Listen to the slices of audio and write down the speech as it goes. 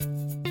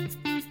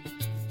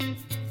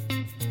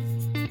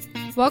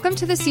Welcome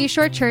to the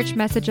Seashore Church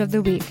Message of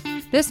the Week.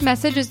 This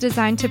message is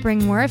designed to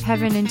bring more of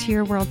heaven into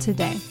your world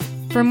today.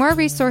 For more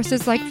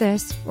resources like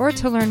this, or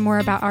to learn more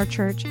about our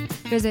church,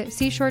 visit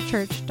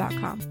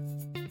seashorechurch.com.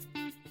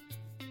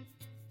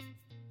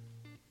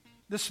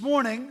 This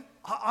morning,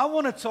 I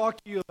want to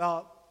talk to you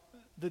about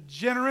the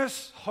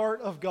generous heart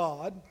of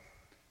God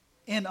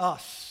in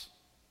us.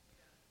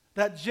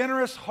 That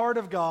generous heart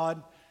of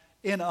God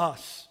in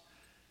us.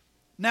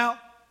 Now,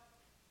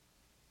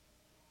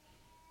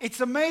 it's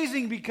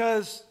amazing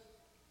because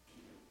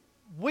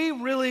we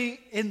really,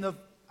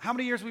 how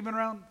many years we've been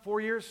around? 4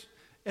 years?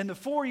 In the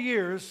 4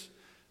 years,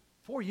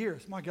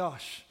 my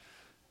gosh,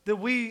 that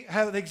we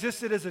have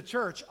existed as a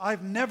church,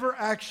 I've never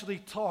actually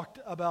talked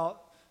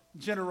about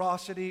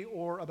generosity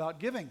or about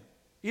giving.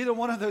 Either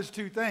one of those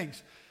two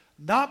things.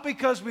 Not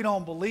because we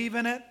don't believe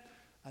in it,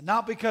 and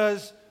not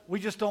because we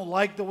just don't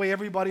like the way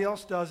everybody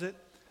else does it,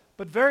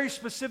 but very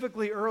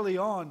specifically early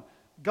on,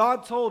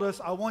 God told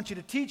us, I want you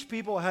to teach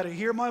people how to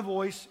hear my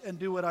voice and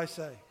do what I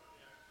say.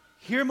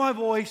 Hear my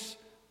voice,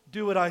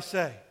 do what I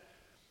say.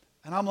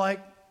 And I'm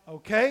like,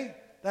 okay,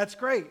 that's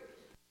great.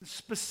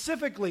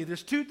 Specifically,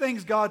 there's two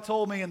things God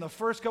told me in the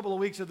first couple of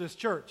weeks of this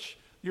church.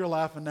 You're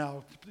laughing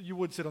now. You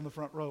would sit on the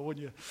front row,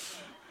 wouldn't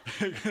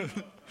you?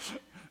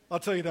 I'll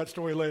tell you that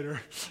story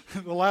later.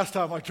 The last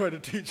time I tried to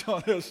teach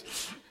on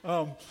this.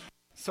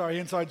 Sorry,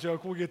 inside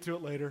joke. We'll get to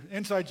it later.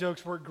 Inside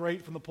jokes work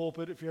great from the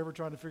pulpit if you're ever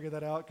trying to figure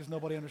that out because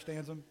nobody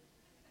understands them.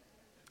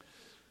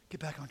 Get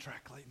back on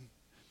track, Clayton.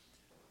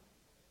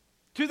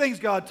 Two things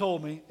God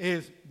told me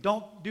is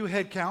don't do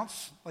head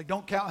counts. Like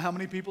don't count how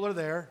many people are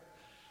there.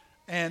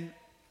 And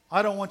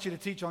I don't want you to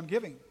teach on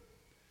giving.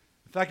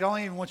 In fact, I don't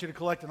even want you to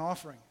collect an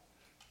offering.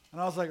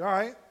 And I was like, all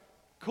right,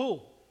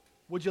 cool.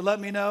 Would you let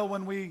me know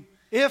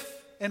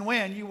if and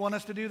when you want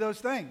us to do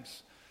those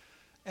things?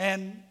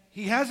 And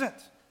he hasn't.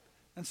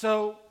 And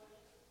so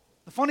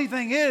the funny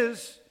thing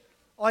is,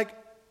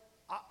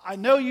 I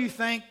know you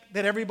think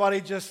that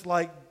everybody just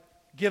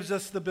gives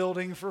us the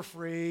building for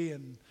free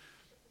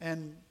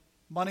and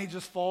money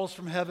just falls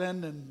from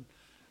heaven.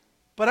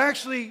 But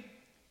actually,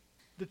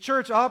 the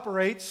church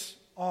operates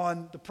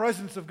on the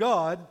presence of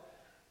God,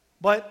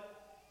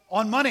 but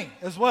on money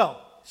as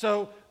well.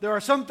 So there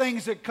are some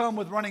things that come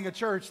with running a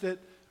church that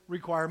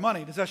require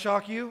money. Does that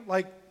shock you?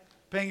 Like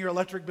paying your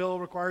electric bill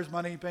requires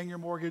money, paying your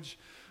mortgage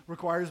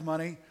requires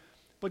money.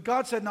 But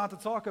God said not to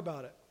talk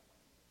about it.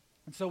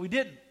 And so we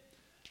didn't.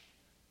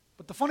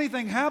 But the funny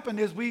thing happened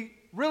is we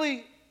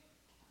really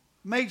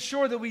made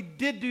sure that we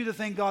did do the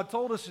thing God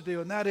told us to do,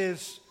 and that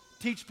is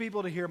teach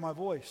people to hear my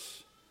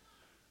voice.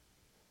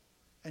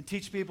 And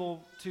teach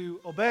people to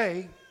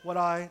obey what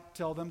I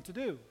tell them to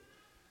do.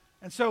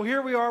 And so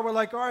here we are, we're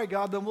like, all right,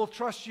 God, then we'll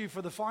trust you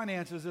for the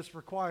finances that's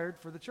required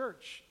for the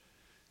church.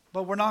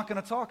 But we're not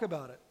going to talk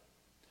about it.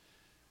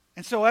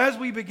 And so as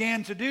we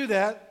began to do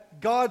that,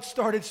 God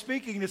started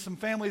speaking to some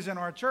families in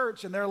our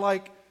church, and they're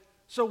like,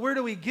 so where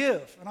do we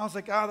give? And I was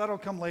like, that'll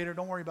come later.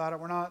 Don't worry about it.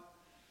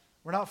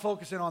 We're not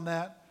focusing on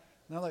that.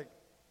 And they're like,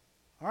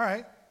 all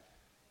right,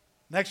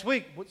 next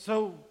week.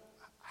 So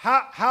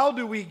how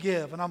do we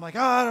give? And I'm like,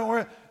 don't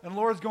worry. And the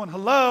Lord's going,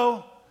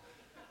 hello?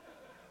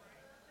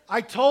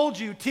 I told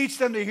you, teach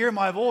them to hear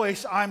my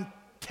voice. I'm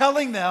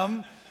telling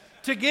them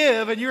to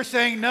give, and you're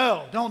saying,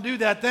 no, don't do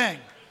that thing.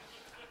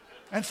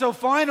 And so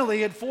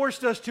finally, it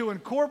forced us to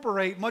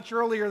incorporate much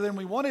earlier than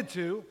we wanted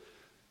to,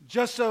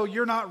 just so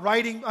you're not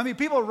writing.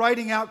 People are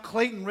writing out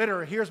Clayton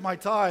Ritter, here's my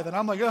tithe. And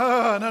I'm like,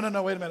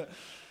 no, wait a minute.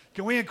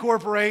 Can we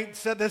incorporate,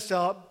 set this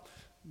up,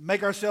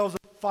 make ourselves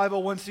a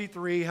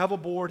 501c3, have a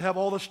board, have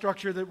all the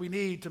structure that we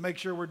need to make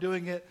sure we're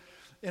doing it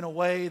in a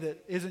way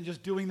that isn't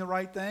just doing the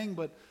right thing,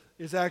 but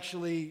is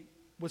actually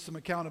with some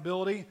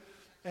accountability.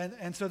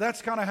 And so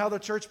that's kind of how the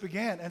church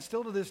began. And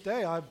still to this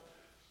day,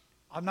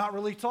 I'm not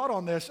really taught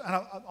on this,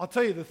 and I'll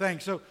tell you the thing.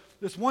 So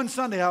this one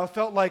Sunday, I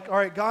felt like, all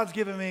right, God's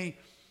given me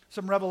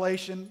some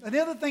revelation. And the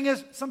other thing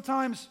is,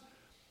 sometimes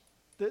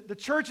the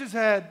church has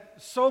had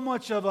so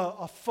much of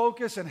a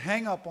focus and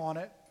hang up on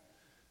it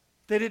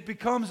that it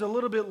becomes a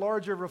little bit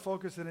larger of a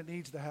focus than it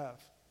needs to have.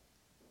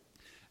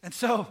 And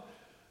so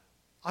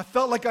I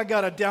felt like I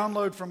got a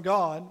download from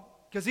God,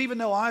 because even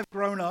though I've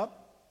grown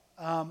up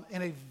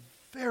in a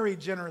very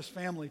generous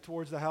family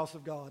towards the house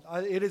of God,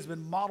 it has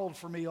been modeled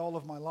for me all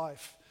of my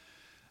life.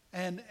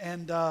 And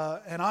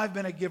I've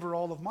been a giver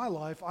all of my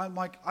life. I'm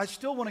like, I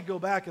still want to go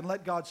back and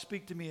let God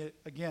speak to me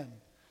again.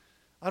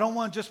 I don't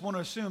want to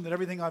assume that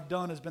everything I've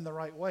done has been the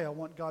right way. I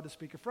want God to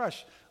speak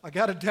afresh. I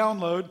got a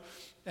download,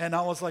 and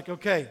I was like,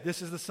 okay,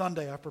 this is the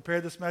Sunday. I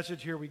prepared this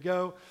message. Here we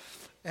go.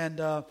 And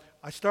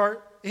I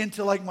start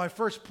into my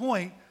first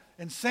point,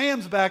 and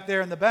Sam's back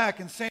there in the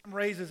back, and Sam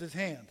raises his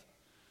hand.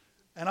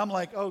 And I'm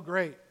like, oh,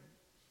 great.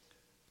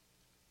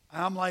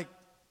 And I'm like,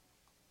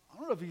 I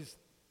don't know if he's...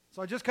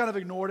 So I just kind of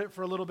ignored it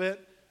for a little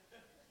bit.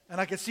 And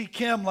I could see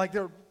Kim,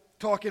 they're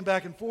talking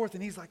back and forth.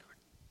 And he's like,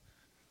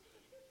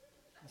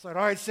 I was like,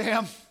 all right,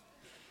 Sam,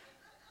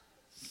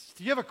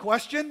 do you have a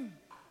question?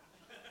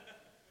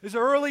 These are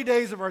early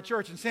days of our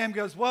church. And Sam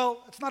goes,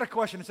 well, it's not a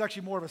question. It's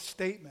actually more of a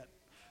statement.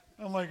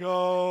 I'm like,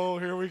 oh,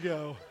 here we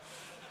go.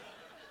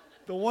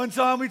 The one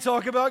time we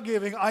talk about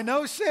giving, I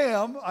know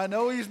Sam, I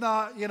know he's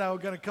not, going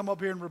to come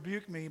up here and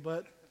rebuke me,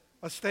 but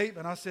a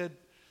statement, I said,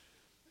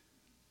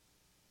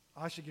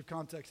 I should give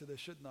context to this,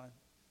 shouldn't I?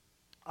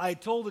 I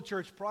had told the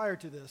church prior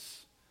to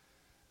this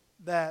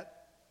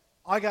that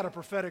I got a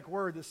prophetic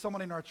word that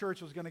someone in our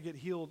church was going to get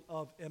healed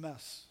of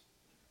MS.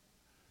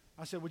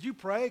 I said, would you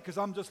pray? Because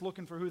I'm just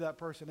looking for who that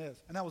person is.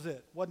 And that was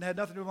it. Had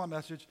nothing to do with my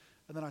message.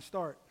 And then I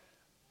start.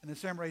 And then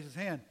Sam raised his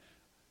hand.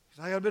 He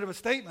said, I got a bit of a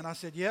statement. I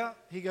said, yeah.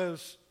 He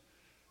goes,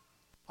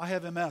 I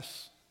have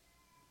MS.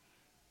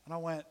 And I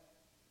went,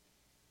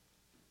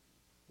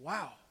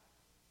 wow.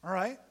 All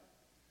right.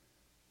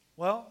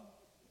 Well,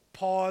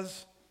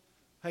 pause.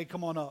 Hey,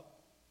 come on up.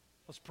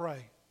 Let's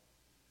pray.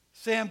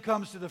 Sam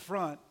comes to the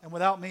front, and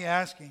without me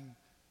asking,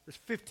 there's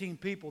 15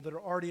 people that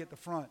are already at the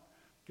front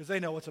because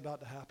they know what's about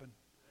to happen.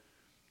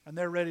 And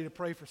they're ready to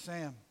pray for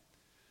Sam.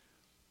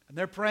 And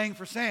they're praying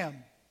for Sam.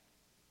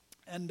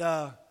 And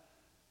the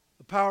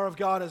power of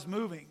God is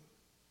moving.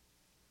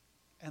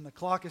 And the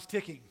clock is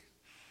ticking.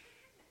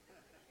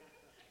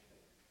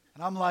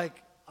 And I'm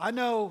like, I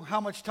know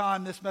how much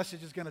time this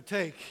message is going to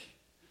take.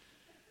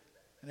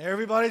 And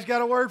everybody's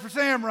got a word for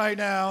Sam right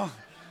now.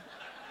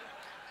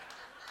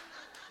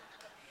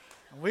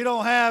 We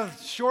don't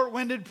have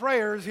short-winded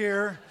prayers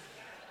here.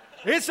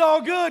 It's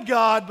all good,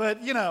 God,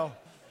 but,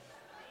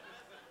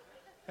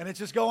 And it's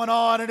just going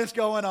on, and it's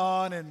going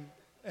on.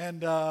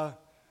 And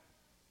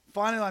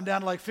finally, I'm down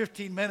to like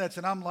 15 minutes,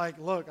 and I'm like,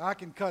 look, I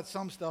can cut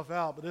some stuff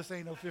out, but this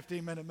ain't no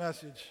 15-minute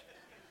message.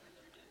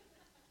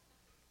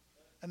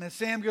 And then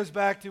Sam goes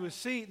back to his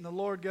seat, and the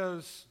Lord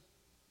goes,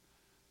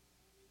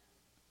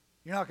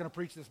 you're not going to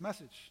preach this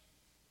message.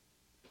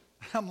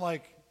 I'm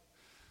like,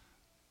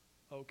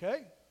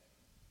 okay.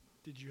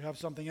 Did you have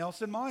something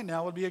else in mind?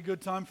 Now would be a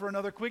good time for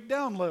another quick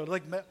download.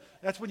 Like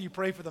that's when you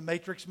pray for the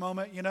Matrix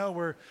moment,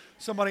 where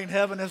somebody in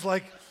heaven is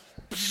like,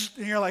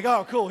 and you're like,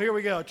 oh, cool, here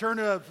we go. Turn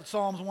to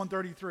Psalms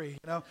 133,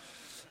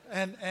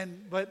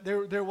 but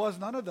there was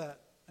none of that.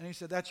 And he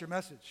said, that's your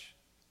message.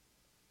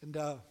 And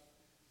I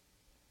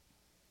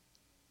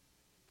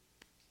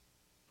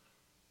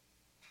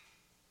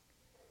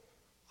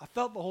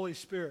felt the Holy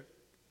Spirit.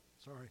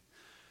 Sorry.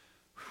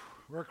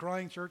 We're a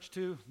crying church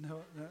too.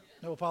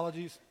 No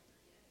apologies.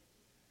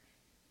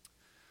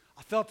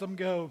 I felt them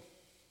go,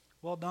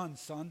 well done,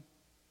 son.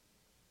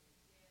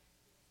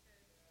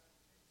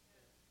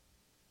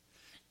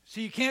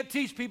 See, you can't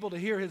teach people to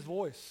hear his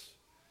voice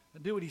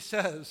and do what he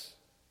says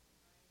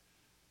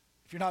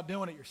if you're not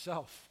doing it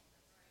yourself.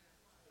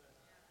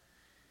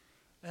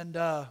 And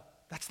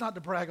that's not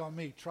to brag on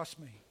me, trust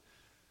me.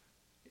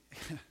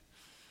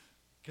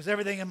 Because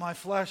everything in my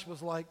flesh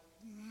was like,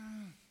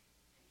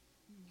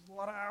 a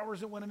lot of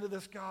hours that went into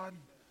this, God.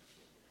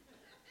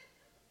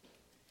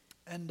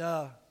 And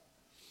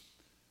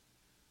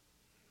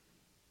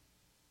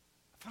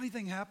funny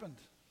thing happened.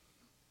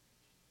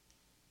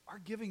 Our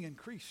giving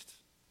increased.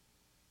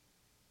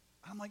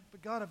 I'm like,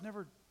 but God, I've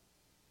never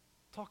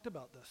talked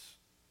about this.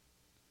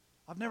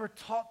 I've never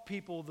taught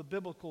people the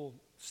biblical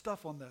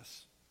stuff on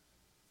this.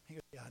 He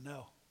goes, yeah, I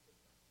know.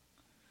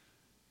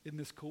 Isn't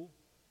this cool?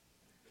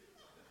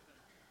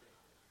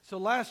 So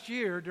last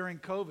year during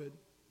COVID,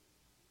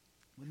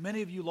 when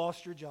many of you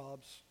lost your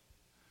jobs,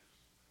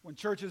 when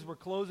churches were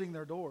closing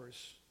their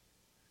doors,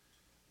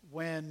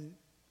 when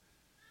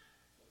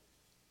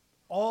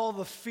all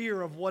the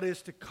fear of what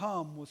is to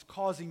come was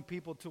causing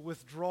people to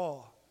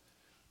withdraw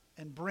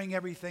and bring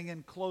everything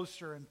in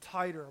closer and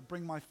tighter,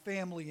 bring my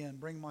family in,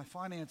 bring my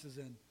finances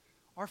in.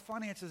 Our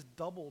finances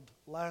doubled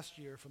last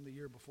year from the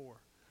year before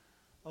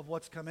of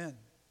what's come in.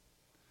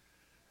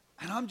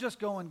 And I'm just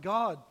going,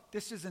 God,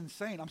 this is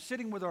insane. I'm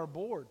sitting with our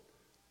board,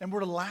 and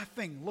we're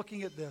laughing,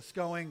 looking at this,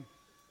 going,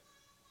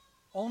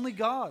 only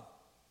God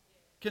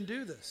can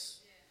do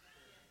this.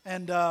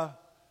 And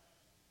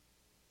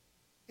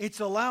it's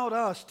allowed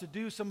us to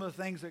do some of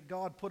the things that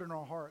God put in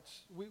our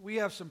hearts. We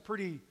have some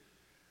pretty,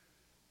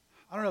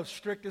 I don't know if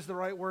strict is the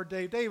right word,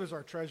 Dave. Dave is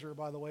our treasurer,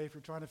 by the way, if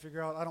you're trying to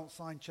figure out. I don't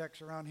sign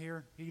checks around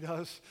here. He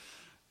does.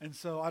 And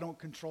so I don't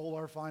control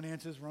our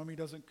finances. Romy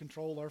doesn't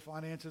control our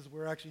finances.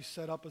 We're actually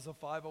set up as a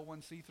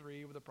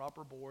 501c3 with a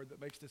proper board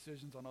that makes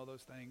decisions on all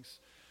those things.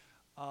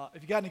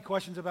 If you got any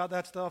questions about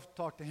that stuff,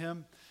 talk to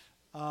him.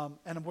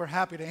 And we're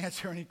happy to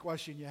answer any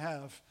question you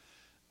have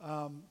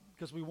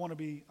because we want to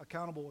be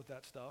accountable with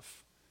that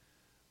stuff.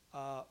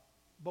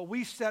 But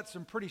we set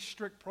some pretty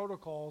strict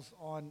protocols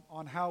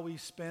on how we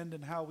spend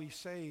and how we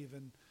save.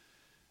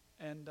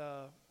 And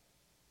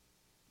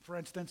for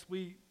instance,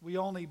 we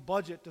only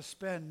budget to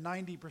spend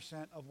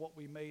 90% of what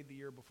we made the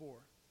year before.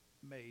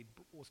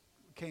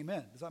 Came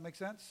in. Does that make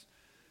sense?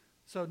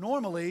 So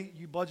normally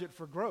you budget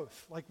for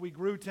growth. Like we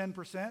grew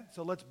 10%,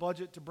 so let's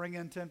budget to bring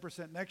in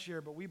 10% next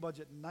year, but we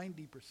budget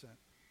 90%. Does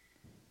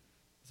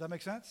that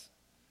make sense?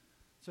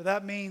 So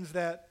that means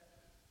that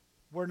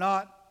we're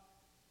not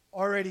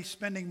already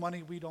spending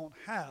money we don't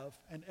have,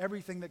 and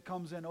everything that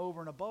comes in over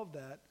and above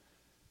that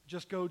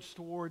just goes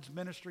towards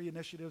ministry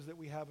initiatives that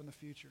we have in the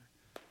future.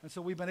 And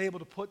so we've been able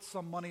to put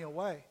some money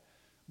away.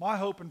 My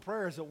hope and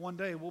prayer is that one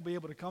day we'll be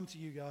able to come to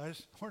you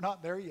guys, we're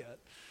not there yet,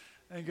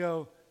 and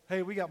go,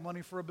 hey, we got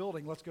money for a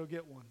building, let's go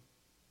get one.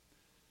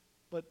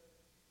 But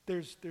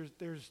there's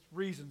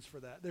reasons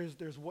for that.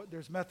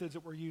 There's methods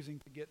that we're using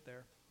to get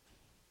there.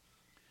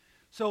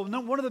 So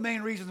one of the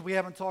main reasons we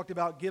haven't talked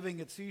about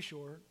giving at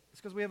Seashore is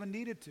because we haven't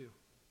needed to.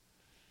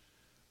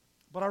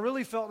 But I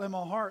really felt in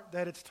my heart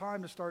that it's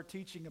time to start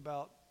teaching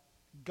about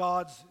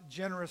God's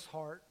generous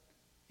heart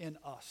in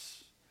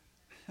us.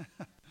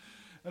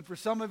 And for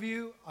some of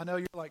you, I know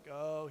you're like,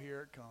 oh,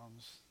 here it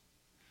comes.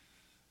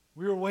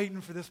 We were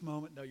waiting for this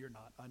moment. No, you're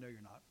not. I know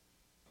you're not.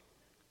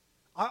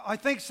 I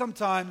think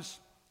sometimes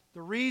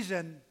the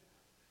reason,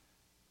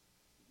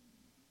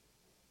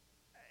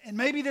 and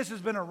maybe this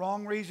has been a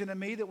wrong reason to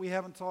me that we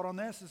haven't taught on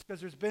this, is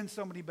because there's been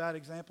so many bad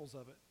examples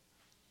of it.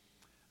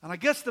 And I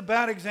guess the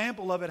bad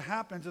example of it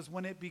happens is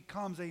when it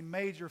becomes a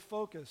major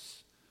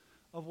focus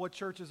of what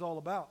church is all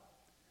about.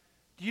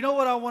 Do you know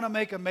what I want to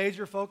make a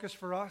major focus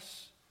for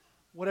us?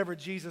 Whatever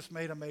Jesus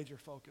made a major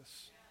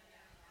focus.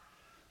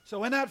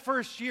 So in that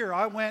first year,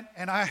 I went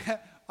and I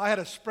had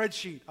a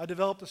spreadsheet. I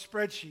developed a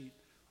spreadsheet.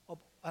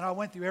 And I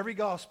went through every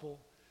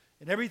gospel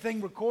and everything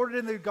recorded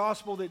in the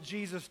gospel that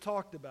Jesus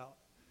talked about.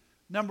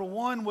 Number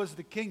 1 was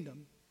the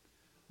kingdom.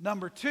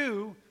 Number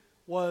 2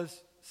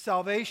 was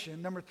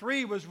salvation. Number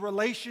 3 was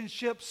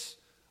relationships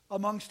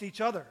amongst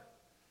each other.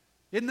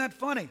 Isn't that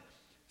funny?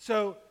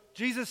 So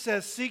Jesus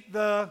says, seek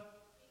the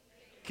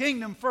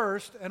kingdom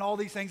first, and all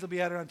these things will be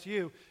added unto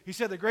you. He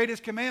said the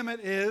greatest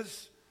commandment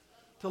is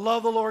to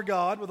love the Lord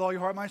God with all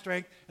your heart, mind,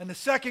 strength. And the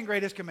second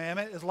greatest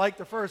commandment is like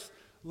the first,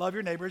 love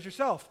your neighbor as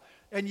yourself.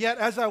 And yet,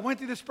 as I went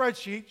through the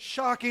spreadsheet,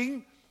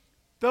 shocking,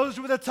 those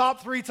were the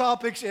top 3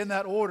 topics in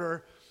that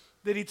order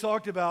that he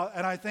talked about,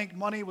 and I think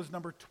money was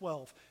number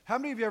 12. How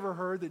many of you ever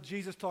heard that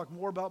Jesus talked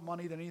more about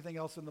money than anything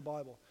else in the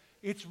Bible?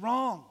 It's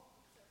wrong.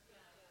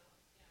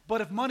 But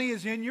if money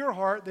is in your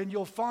heart, then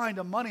you'll find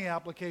a money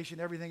application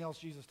to everything else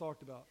Jesus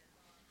talked about.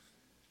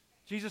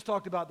 Jesus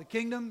talked about the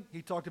kingdom,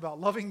 he talked about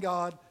loving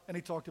God, and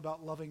he talked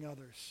about loving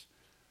others.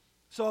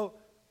 So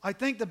I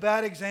think the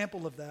bad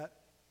example of that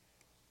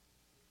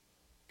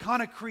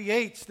kind of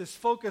creates this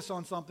focus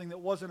on something that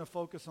wasn't a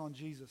focus on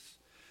Jesus.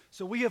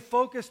 So we have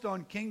focused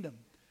on kingdom.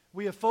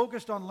 We have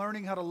focused on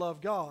learning how to love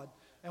God,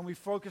 and we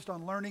focused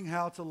on learning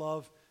how to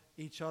love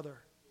each other.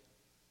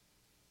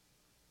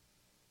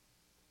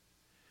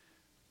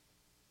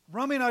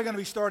 Rummy and I are going to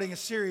be starting a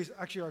series,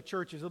 actually our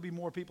churches, there'll be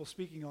more people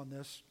speaking on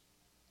this,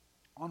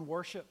 on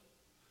worship.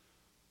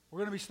 We're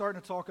going to be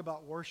starting to talk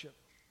about worship.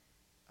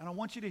 And I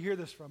want you to hear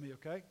this from me,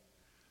 okay?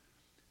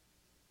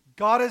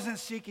 God isn't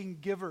seeking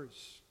givers.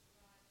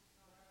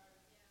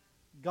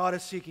 God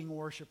is seeking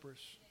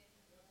worshipers.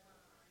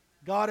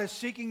 God is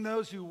seeking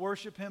those who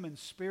worship him in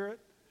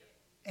spirit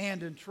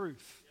and in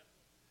truth.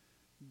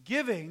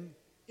 Giving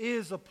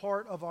is a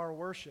part of our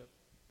worship,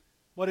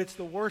 but it's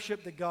the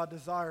worship that God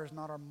desires,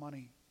 not our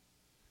money.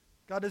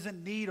 God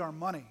doesn't need our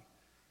money.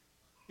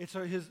 It's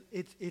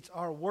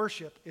our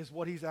worship is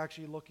what he's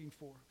actually looking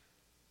for.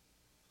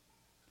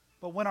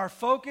 But when our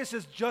focus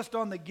is just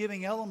on the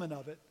giving element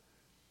of it,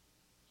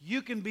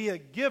 you can be a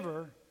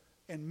giver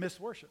and miss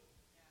worship.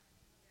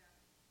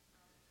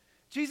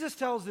 Jesus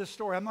tells this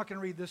story. I'm not going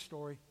to read this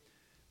story.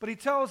 But he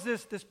tells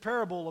this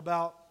parable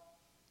about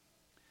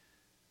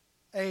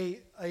a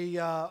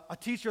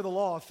teacher of the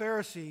law, a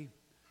Pharisee,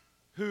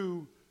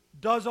 who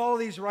does all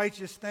these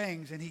righteous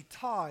things, and he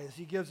tithes.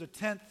 He gives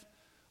 1/10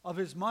 of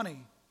his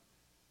money.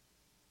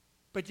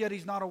 But yet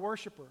he's not a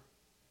worshiper.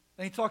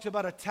 And he talks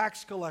about a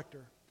tax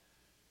collector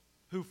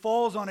who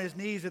falls on his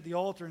knees at the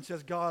altar and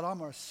says, God,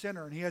 I'm a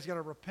sinner. And he has got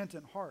a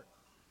repentant heart.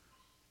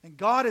 And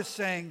God is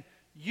saying,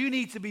 you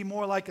need to be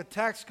more like a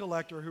tax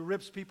collector who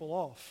rips people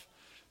off,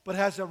 but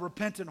has a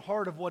repentant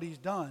heart of what he's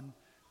done,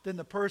 than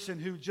the person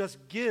who just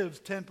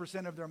gives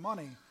 10% of their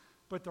money,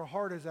 but their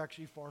heart is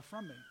actually far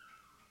from me.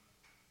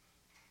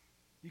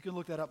 You can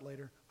look that up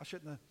later. I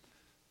shouldn't have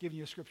given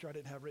you a scripture I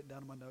didn't have written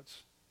down in my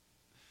notes.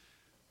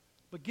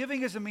 But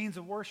giving is a means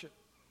of worship.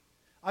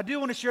 I do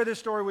want to share this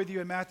story with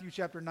you in Matthew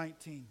chapter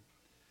 19.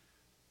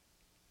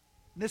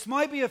 This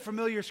might be a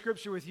familiar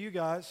scripture with you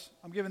guys.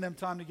 I'm giving them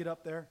time to get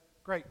up there.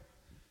 Great.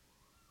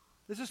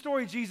 This is a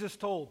story Jesus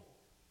told.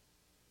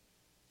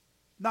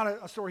 Not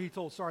a story he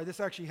told, sorry. This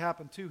actually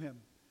happened to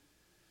him.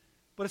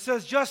 But it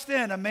says, just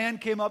then a man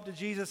came up to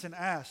Jesus and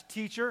asked,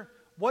 Teacher,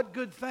 what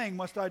good thing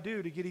must I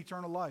do to get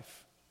eternal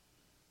life?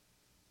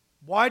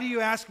 Why do you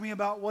ask me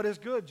about what is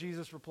good?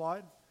 Jesus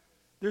replied.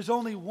 There's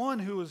only one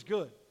who is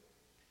good.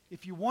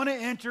 If you want to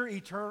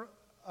enter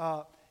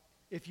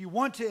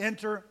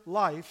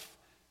life,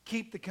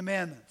 keep the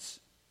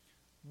commandments.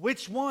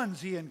 Which ones?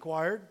 He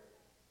inquired.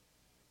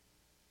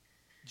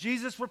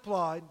 Jesus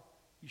replied,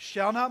 you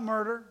shall not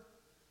murder,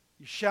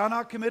 you shall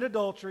not commit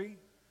adultery,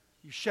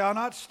 you shall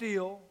not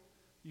steal,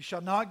 you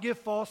shall not give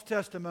false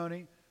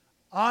testimony,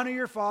 honor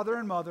your father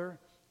and mother,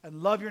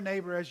 and love your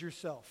neighbor as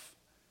yourself.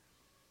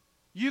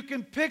 You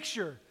can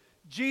picture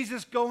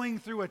Jesus going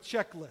through a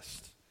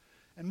checklist.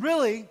 And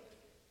really,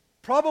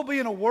 probably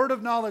in a word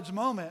of knowledge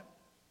moment,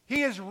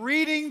 He is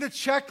reading the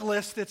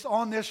checklist that's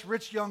on this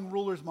rich young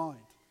ruler's mind.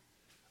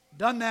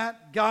 Done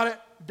that, got it.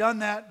 Done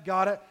that,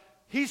 got it.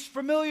 He's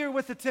familiar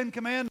with the Ten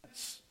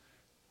Commandments.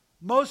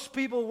 Most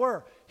people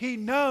were. He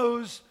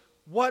knows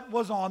what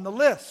was on the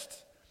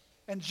list.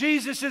 And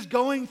Jesus is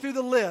going through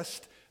the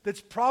list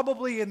that's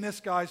probably in this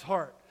guy's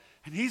heart.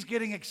 And he's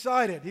getting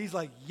excited. He's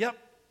like, yep,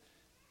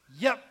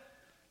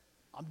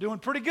 I'm doing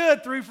pretty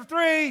good. 3 for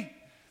 3,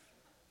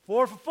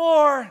 4 for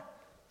 4,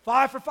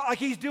 5 for 5. Like,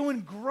 he's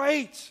doing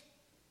great.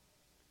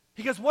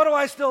 He goes, what do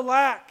I still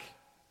lack?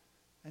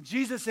 And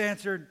Jesus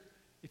answered,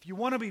 if you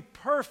want to be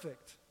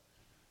perfect,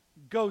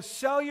 go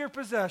sell your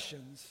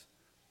possessions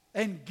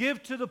and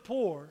give to the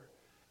poor,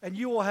 and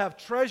you will have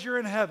treasure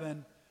in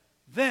heaven.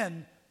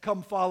 Then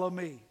come follow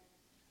me.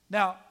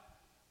 Now,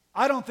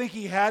 I don't think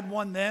he had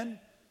one then,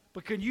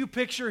 but can you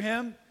picture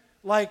him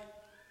like,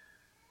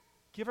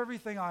 give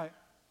everything I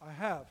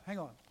have. Hang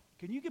on.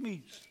 Can you give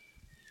me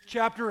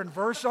chapter and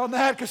verse on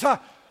that? Because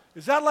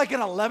is that like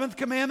an 11th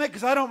commandment?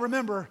 Because I don't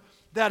remember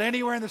that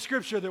anywhere in the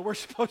scripture that we're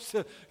supposed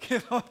to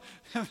give.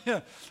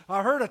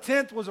 I heard a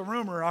 10th was a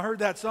rumor. I heard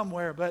that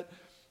somewhere. But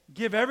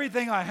give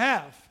everything I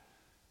have.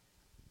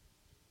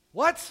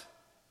 What?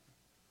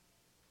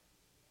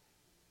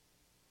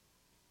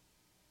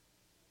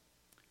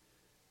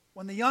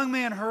 When the young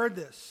man heard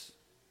this,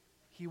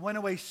 he went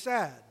away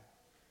sad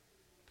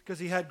because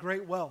he had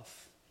great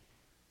wealth.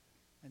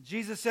 And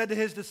Jesus said to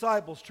his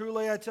disciples,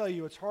 truly I tell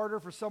you, it's harder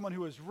for someone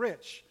who is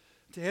rich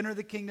to enter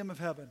the kingdom of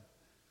heaven.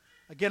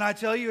 Again, I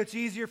tell you, it's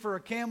easier for a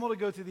camel to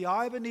go through the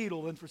eye of a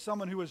needle than for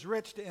someone who is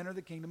rich to enter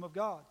the kingdom of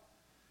God.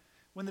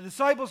 When the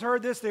disciples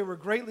heard this, they were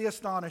greatly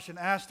astonished and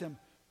asked him,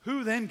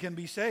 who then can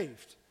be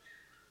saved?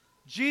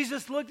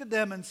 Jesus looked at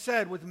them and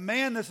said, with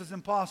man this is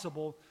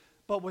impossible,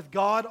 but with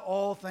God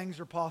all things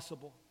are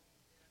possible.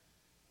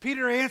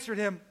 Peter answered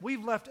him,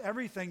 we've left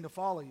everything to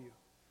follow you.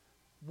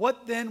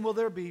 What then will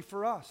there be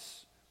for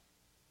us?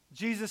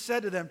 Jesus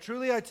said to them,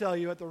 truly I tell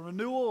you, at the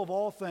renewal of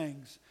all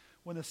things,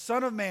 when the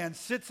Son of Man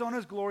sits on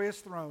his glorious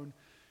throne,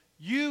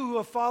 you who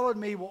have followed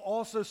me will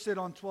also sit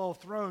on 12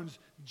 thrones,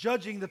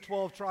 judging the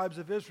 12 tribes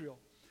of Israel.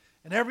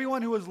 And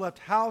everyone who has left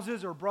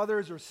houses or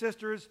brothers or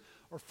sisters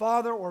or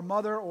father or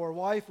mother or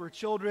wife or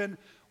children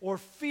or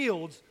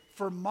fields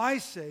for my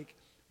sake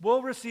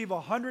will receive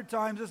 100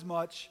 times as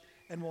much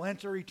and will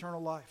enter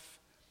eternal life.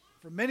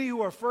 For many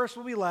who are first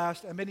will be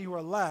last, and many who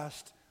are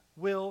last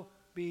will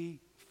be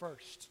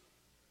first.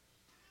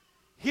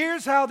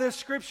 Here's how this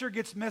scripture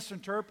gets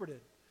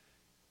misinterpreted.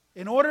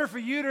 In order for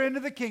you to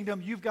enter the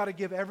kingdom, you've got to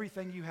give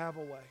everything you have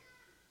away.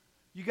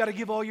 You've got to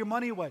give all your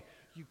money away.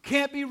 You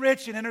can't be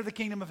rich and enter the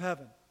kingdom of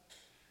heaven.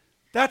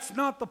 That's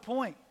not the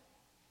point.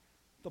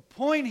 The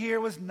point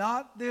here was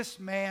not this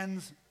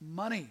man's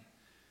money.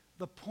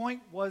 The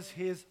point was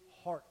his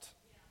heart.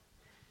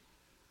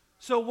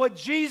 So what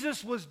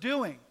Jesus was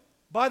doing,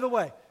 by the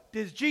way,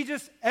 did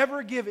Jesus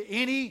ever give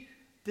any,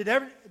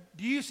 do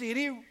you see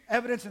any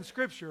evidence in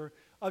Scripture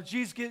of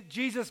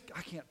Jesus,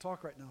 I can't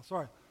talk right now,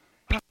 sorry.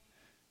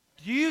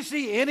 Do you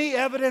see any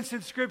evidence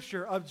in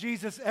Scripture of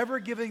Jesus ever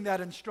giving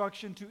that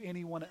instruction to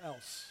anyone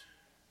else?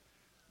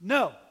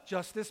 No,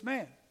 just this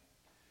man.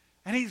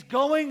 And he's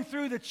going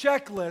through the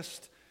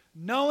checklist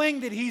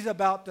knowing that he's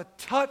about to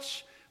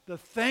touch the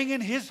thing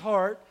in his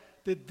heart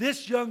that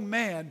this young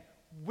man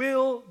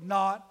will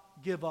not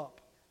give up.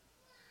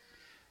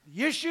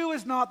 The issue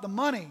is not the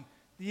money.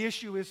 The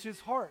issue is his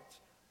heart.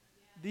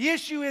 The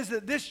issue is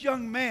that this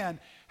young man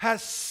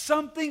has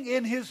something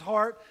in his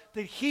heart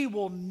that he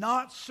will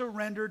not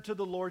surrender to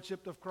the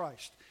lordship of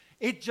Christ.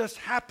 It just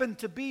happened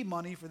to be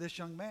money for this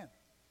young man.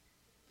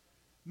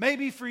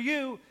 Maybe for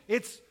you,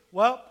 it's,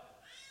 well,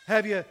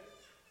 have you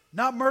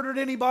not murdered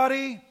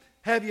anybody?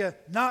 Have you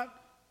not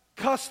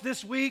cussed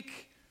this week?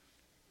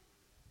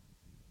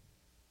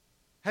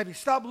 Have you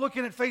stopped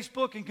looking at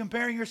Facebook and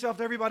comparing yourself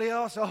to everybody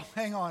else? Oh,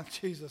 hang on,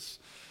 Jesus.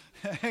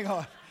 Hang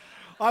on.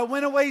 I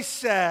went away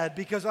sad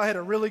because I had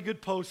a really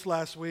good post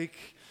last week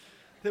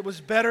that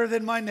was better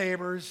than my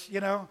neighbor's,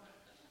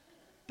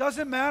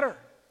 Doesn't matter.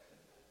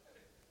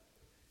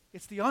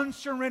 It's the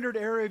unsurrendered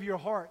area of your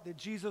heart that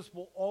Jesus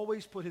will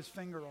always put his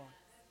finger on.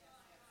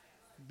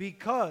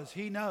 Because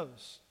he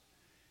knows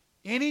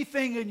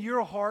anything in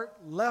your heart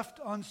left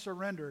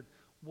unsurrendered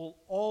will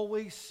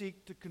always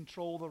seek to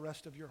control the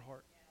rest of your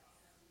heart.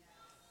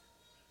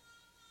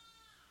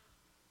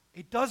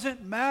 It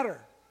doesn't matter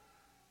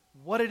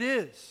what it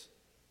is.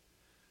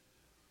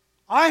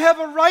 I have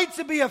a right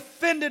to be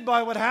offended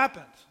by what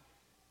happened.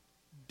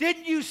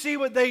 Didn't you see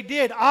what they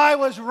did? I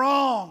was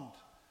wronged.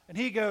 And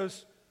he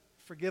goes,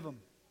 forgive them.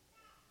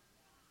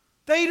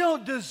 They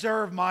don't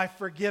deserve my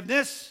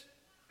forgiveness.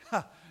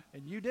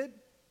 And you did?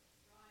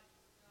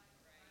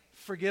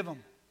 Forgive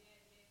them.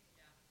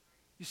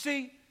 You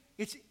see,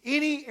 it's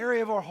any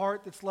area of our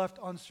heart that's left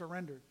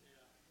unsurrendered.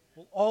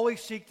 We'll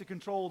always seek to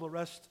control the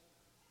rest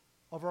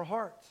of our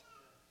heart.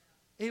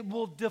 It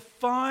will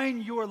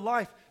define your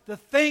life. The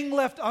thing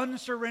left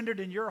unsurrendered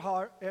in your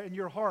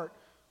heart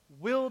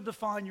will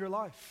define your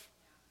life.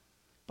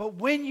 But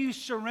when you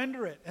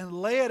surrender it and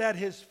lay it at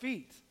his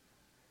feet,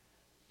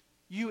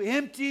 You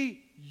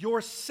empty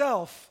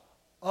yourself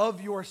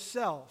of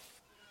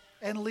yourself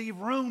and leave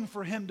room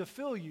for Him to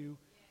fill you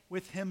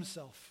with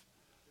Himself.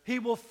 He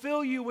will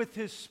fill you with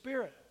His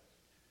Spirit.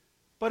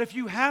 But if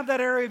you have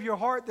that area of your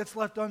heart that's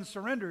left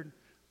unsurrendered,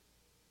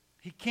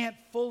 He can't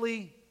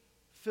fully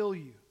fill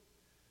you.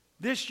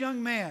 This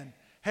young man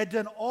had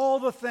done all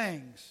the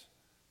things,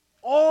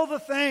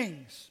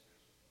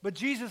 but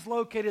Jesus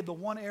located the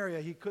one area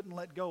he couldn't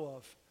let go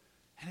of,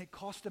 and it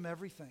cost him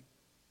everything.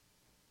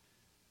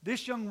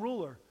 This young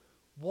ruler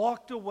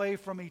walked away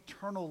from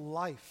eternal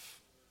life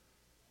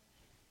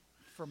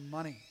for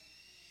money.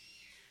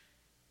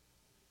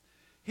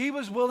 He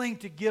was willing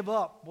to give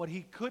up what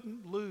he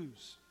couldn't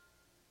lose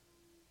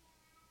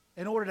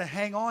in order to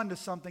hang on to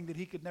something that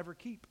he could never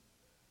keep.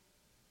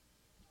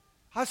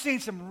 I've seen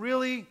some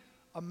really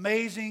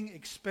amazing,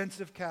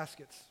 expensive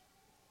caskets.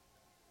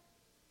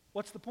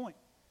 What's the point?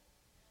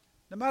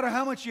 No matter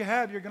how much you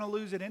have, you're going to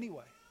lose it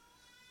anyway.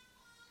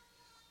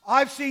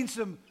 I've seen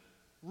some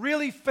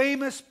really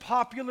famous,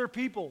 popular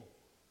people,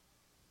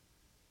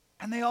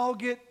 and they all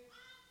get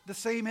the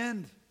same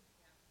end.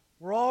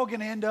 We're all going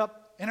to end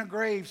up in a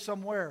grave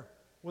somewhere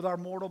with our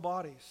mortal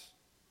bodies.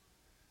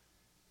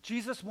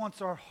 Jesus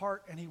wants our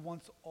heart, and He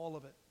wants all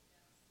of it.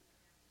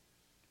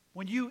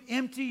 When you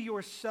empty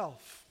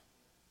yourself,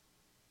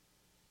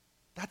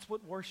 that's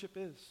what worship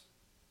is.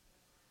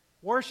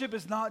 Worship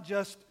is not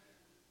just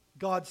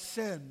God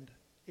send.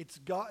 It's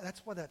God.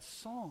 That's why that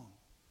song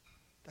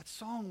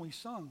we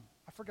sung,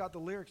 I forgot the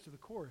lyrics to the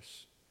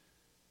chorus,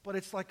 but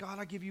it's like, God,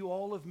 I give you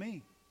all of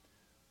me.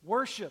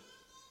 Worship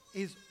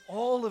is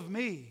all of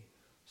me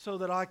so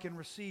that I can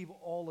receive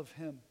all of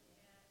Him.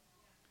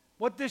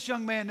 What this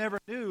young man never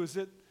knew is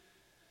that,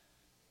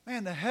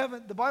 man,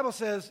 the Bible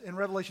says in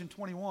Revelation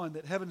 21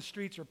 that heaven's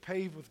streets are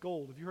paved with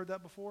gold. Have you heard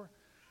that before?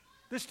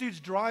 This dude's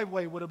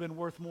driveway would have been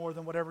worth more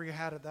than whatever he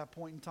had at that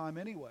point in time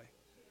anyway.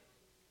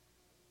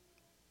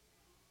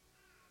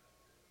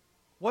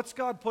 What's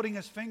God putting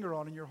His finger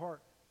on in your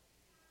heart?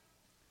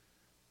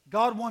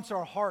 God wants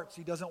our hearts.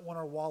 He doesn't want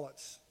our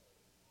wallets.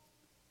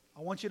 I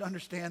want you to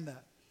understand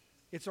that.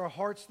 It's our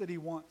hearts that He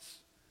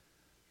wants.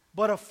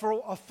 But a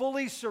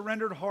fully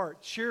surrendered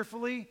heart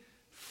cheerfully,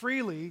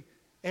 freely,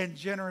 and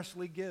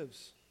generously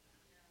gives.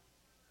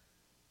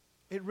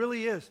 It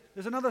really is.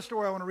 There's another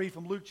story I want to read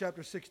from Luke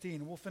chapter 16,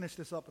 and we'll finish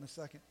this up in a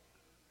second.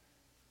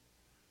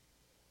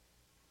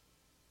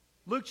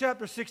 Luke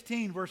chapter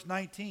 16, verse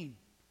 19.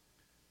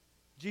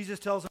 Jesus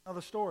tells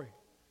another story.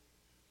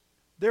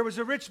 There was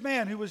a rich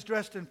man who was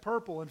dressed in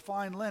purple and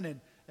fine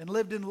linen and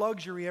lived in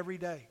luxury every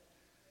day.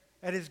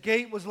 At his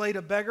gate was laid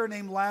a beggar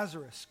named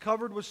Lazarus,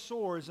 covered with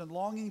sores and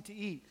longing to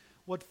eat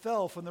what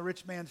fell from the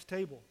rich man's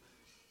table.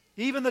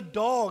 Even the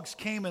dogs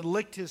came and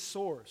licked his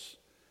sores.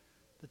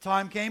 The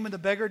time came and the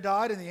beggar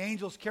died, and the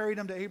angels carried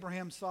him to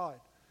Abraham's side.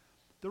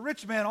 The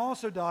rich man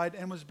also died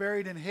and was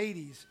buried in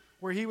Hades,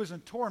 where he was in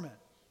torment.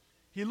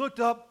 He looked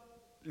up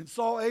and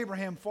saw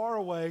Abraham far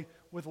away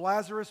with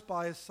Lazarus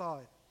by his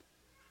side.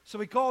 So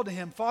he called to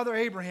him, Father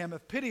Abraham,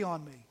 have pity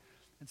on me,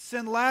 and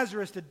send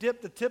Lazarus to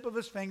dip the tip of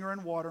his finger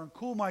in water and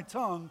cool my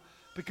tongue,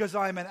 because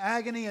I am in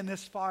agony in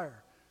this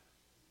fire.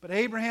 But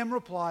Abraham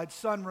replied,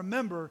 Son,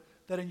 remember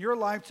that in your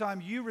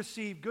lifetime you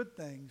received good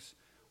things,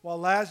 while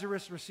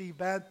Lazarus received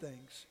bad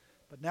things.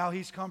 But now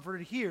he's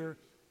comforted here,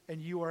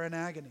 and you are in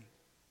agony.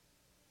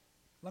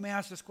 Let me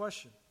ask this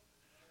question.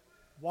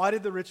 Why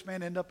did the rich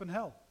man end up in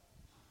hell?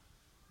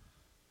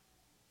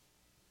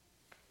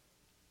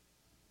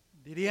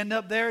 Did he end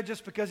up there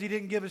just because he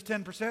didn't give his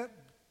 10%?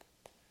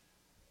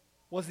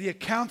 Was the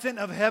accountant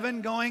of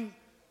heaven going,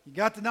 you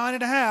got the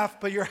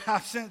 9.5, but you're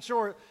half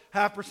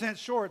percent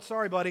short.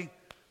 Sorry, buddy.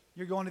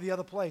 You're going to the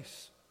other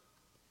place.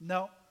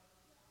 No.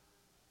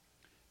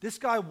 This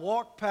guy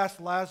walked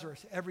past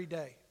Lazarus every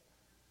day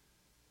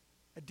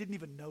and didn't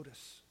even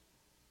notice.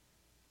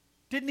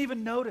 Didn't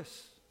even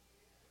notice.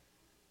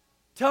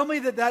 Tell me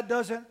that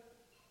doesn't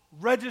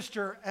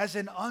register as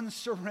an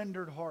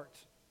unsurrendered heart.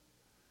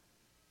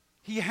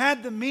 He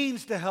had the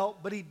means to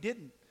help, but he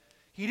didn't.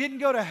 He didn't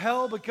go to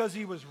hell because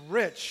he was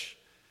rich.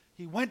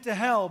 He went to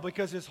hell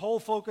because his whole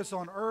focus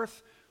on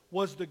earth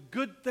was the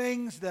good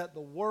things that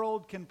the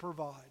world can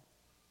provide.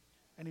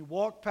 And he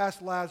walked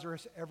past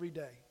Lazarus every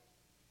day.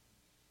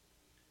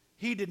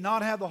 He did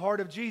not have the heart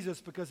of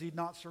Jesus because he had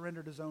not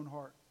surrendered his own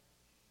heart.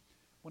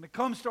 When it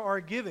comes to our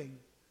giving,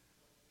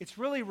 it's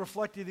really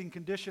reflected in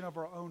condition of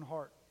our own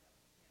heart.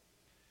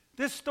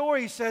 This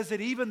story says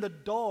that even the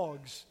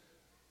dogs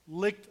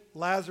licked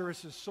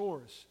Lazarus'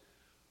 sores.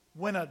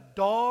 When a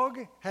dog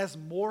has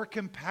more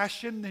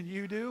compassion than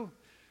you do,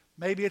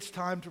 maybe it's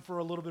time for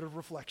a little bit of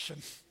reflection.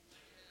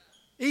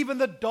 Even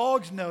the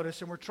dogs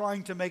notice, and we're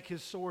trying to make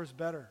his sores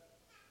better.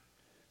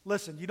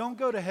 Listen, you don't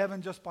go to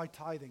heaven just by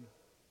tithing.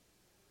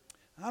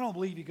 I don't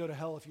believe you go to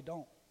hell if you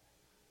don't.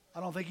 I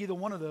don't think either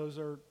one of those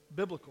are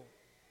biblical.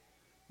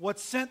 What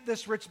sent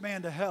this rich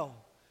man to hell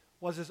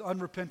was his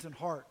unrepentant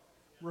heart,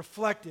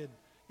 reflected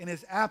in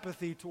his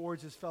apathy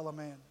towards his fellow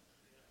man.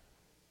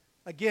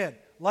 Again,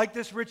 like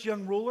this rich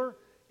young ruler,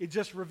 it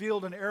just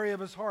revealed an area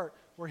of his heart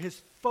where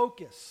his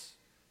focus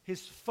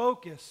His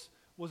focus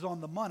was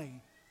on the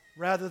money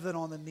rather than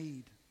on the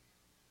need.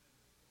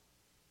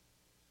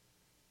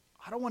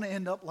 I don't want to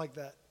end up like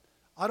that.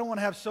 I don't want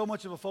to have so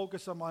much of a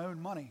focus on my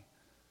own money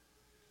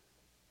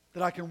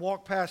that I can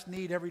walk past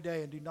need every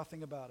day and do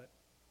nothing about it.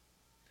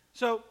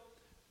 So,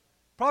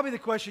 probably the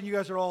question you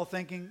guys are all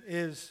thinking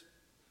is,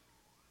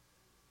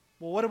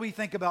 well, what do we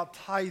think about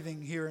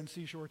tithing here in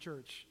Seashore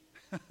Church?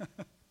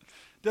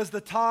 Does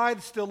the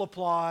tithe still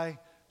apply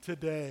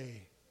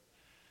today?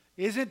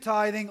 Isn't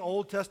tithing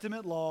Old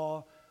Testament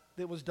law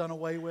that was done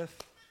away with,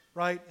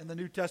 right? In the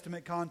New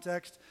Testament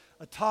context,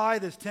 a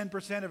tithe is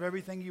 10% of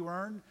everything you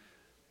earn,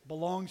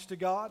 belongs to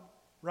God,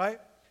 right?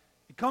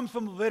 It comes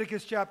from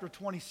Leviticus chapter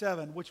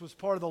 27, which was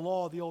part of the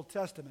law of the Old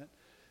Testament.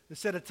 It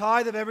said a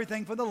tithe of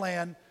everything from the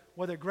land,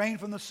 whether grain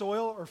from the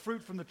soil or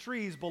fruit from the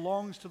trees,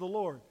 belongs to the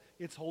Lord.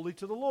 It's holy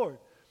to the Lord.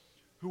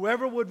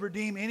 Whoever would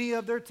redeem any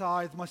of their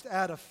tithe must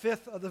add a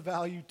fifth of the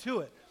value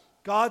to it.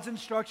 God's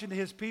instruction to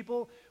his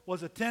people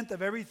was a tenth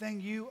of everything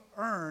you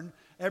earn,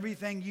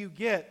 everything you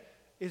get,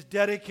 is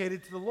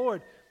dedicated to the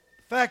Lord.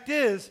 The fact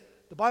is,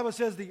 the Bible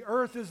says the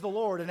earth is the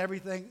Lord and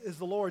everything is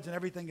the Lord's and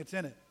everything that's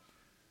in it.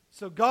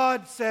 So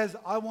God says,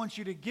 I want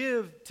you to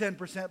give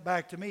 10%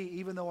 back to me,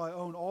 even though I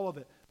own all of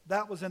it.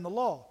 That was in the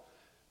law.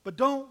 But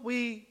don't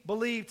we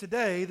believe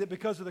today that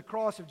because of the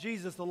cross of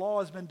Jesus, the law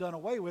has been done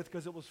away with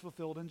because it was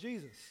fulfilled in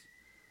Jesus?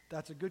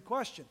 That's a good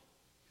question.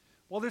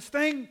 Well, there's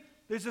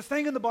this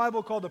thing in the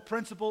Bible called the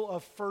principle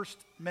of first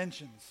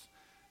mentions,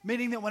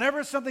 meaning that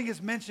whenever something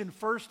is mentioned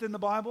first in the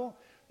Bible,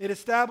 it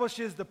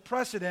establishes the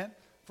precedent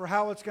for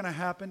how it's going to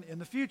happen in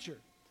the future.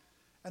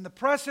 And the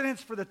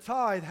precedence for the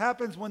tithe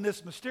happens when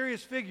this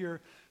mysterious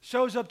figure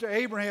shows up to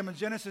Abraham in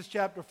Genesis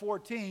chapter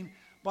 14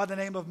 by the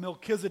name of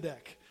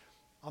Melchizedek.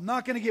 I'm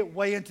not going to get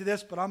way into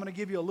this, but I'm going to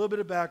give you a little bit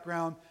of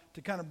background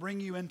to kind of bring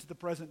you into the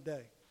present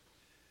day.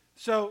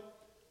 So,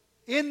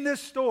 in this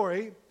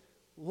story,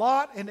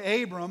 Lot and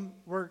Abram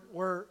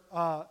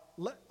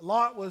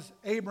Lot was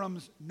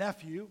Abram's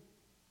nephew.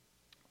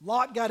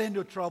 Lot got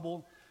into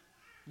trouble.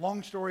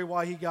 Long story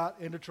why he got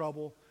into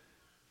trouble.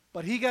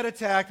 But he got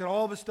attacked and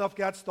all of his stuff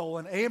got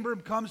stolen.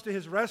 Abram comes to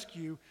his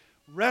rescue,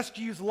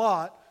 rescues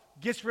Lot,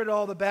 gets rid of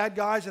all the bad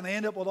guys, and they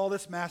end up with all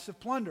this massive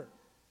plunder.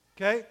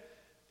 Okay?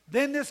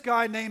 Then this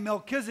guy named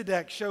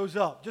Melchizedek shows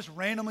up, just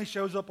randomly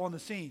shows up on the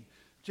scene.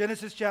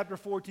 Genesis chapter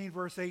 14,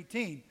 verse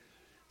 18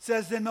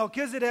 says, Then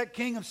Melchizedek,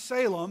 king of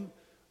Salem,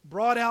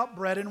 brought out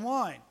bread and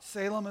wine.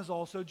 Salem is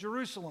also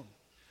Jerusalem.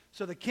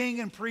 So the king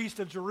and priest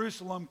of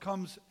Jerusalem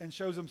comes and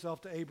shows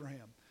himself to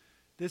Abraham.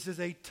 This is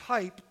a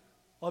type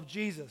of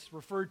Jesus,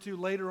 referred to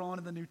later on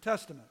in the New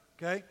Testament.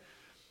 Okay?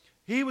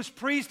 He was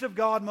priest of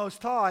God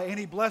Most High, and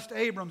he blessed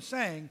Abram,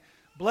 saying,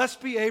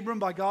 Blessed be Abram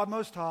by God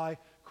Most High,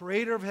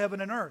 creator of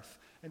heaven and earth.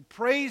 And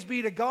praise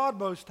be to God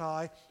Most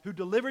High, who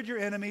delivered your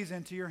enemies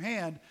into your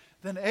hand.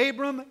 Then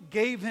Abram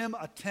gave him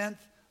a tenth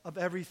of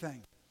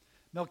everything.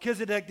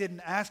 Melchizedek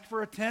didn't ask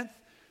for a tenth.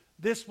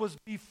 This was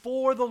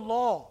before the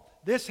law.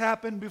 This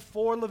happened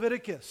before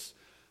Leviticus.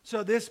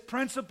 So this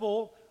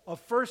principle of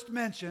first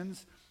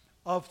mentions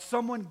of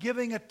someone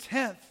giving a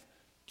tenth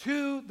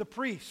to the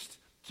priest,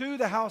 to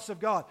the house of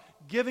God,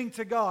 giving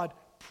to God,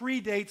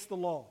 predates the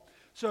law.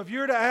 So if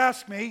you're to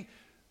ask me,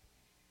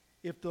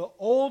 if the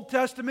Old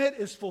Testament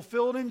is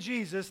fulfilled in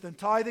Jesus, then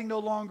tithing no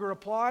longer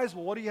applies.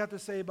 Well, what do you have to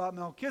say about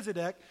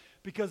Melchizedek?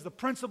 Because the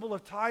principle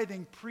of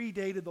tithing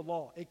predated the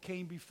law. It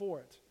came before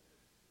it.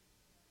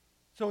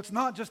 So it's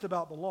not just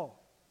about the law.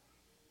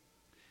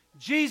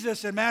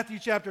 Jesus in Matthew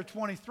chapter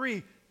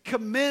 23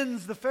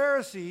 commends the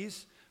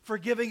Pharisees for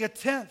giving a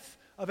tenth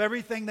of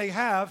everything they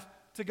have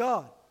to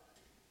God.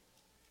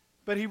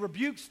 But he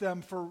rebukes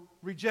them for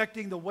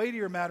rejecting the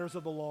weightier matters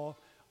of the law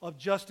of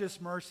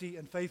justice, mercy,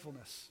 and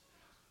faithfulness.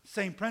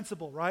 Same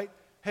principle, right?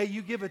 Hey,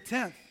 you give a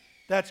tenth.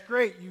 That's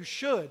great. You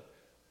should.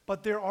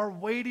 But there are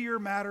weightier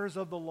matters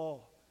of the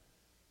law.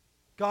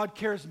 God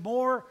cares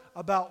more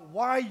about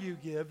why you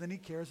give than he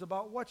cares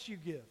about what you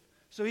give.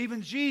 So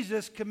even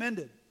Jesus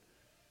commended.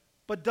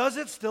 But does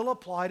it still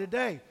apply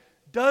today?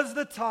 Does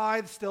the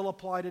tithe still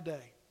apply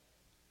today?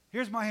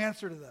 Here's my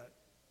answer to that.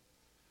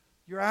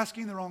 You're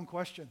asking the wrong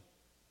question.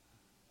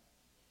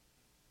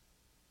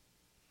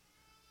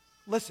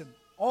 Listen,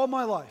 all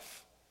my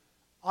life,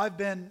 I've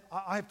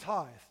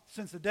tithed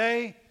since the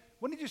day.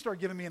 When did you start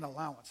giving me an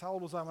allowance? How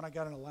old was I when I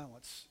got an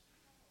allowance?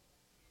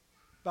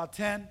 About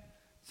 10.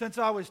 Since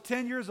I was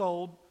 10 years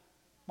old,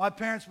 my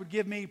parents would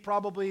give me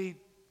probably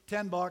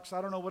 $10,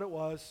 I don't know what it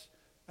was,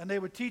 and they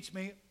would teach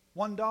me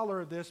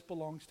 $1 of this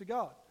belongs to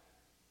God.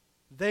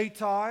 They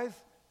tithe,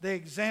 they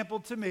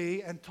exampled to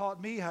me and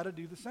taught me how to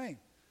do the same.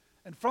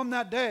 And from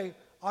that day,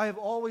 I have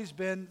always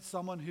been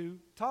someone who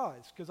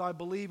tithes because I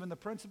believe in the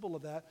principle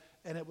of that,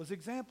 and it was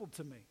exampled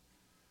to me.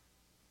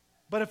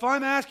 But if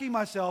I'm asking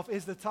myself,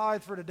 is the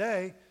tithe for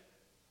today?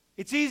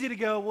 It's easy to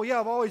go, well, yeah,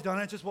 I've always done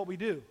it. It's just what we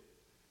do.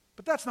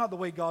 But that's not the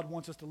way God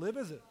wants us to live,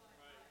 is it?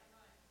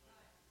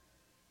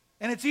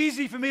 And it's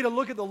easy for me to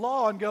look at the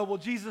law and go, well,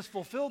 Jesus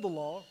fulfilled the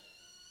law.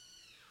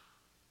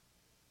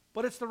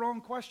 But it's the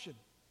wrong question.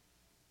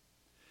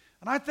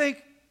 And I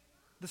think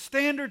The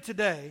standard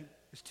today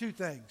is two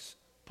things.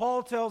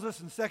 Paul tells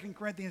us in 2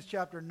 Corinthians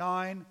chapter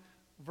 9,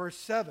 verse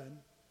 7,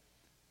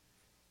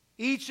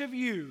 each of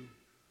you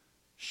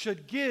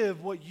should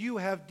give what you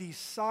have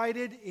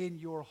decided in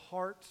your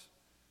heart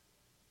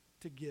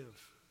to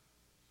give.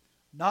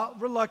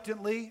 Not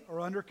reluctantly or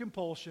under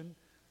compulsion,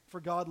 for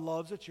God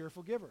loves a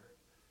cheerful giver.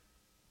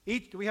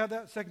 Do we have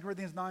that? 2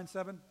 Corinthians 9,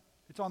 7?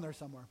 It's on there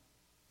somewhere.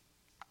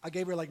 I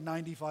gave her like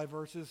 95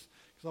 verses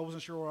because I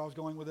wasn't sure where I was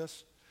going with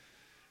this.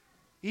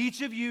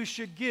 Each of you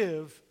should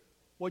give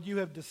what you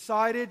have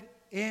decided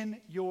in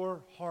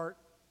your heart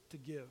to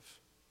give.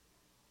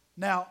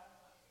 Now,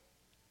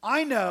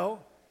 I know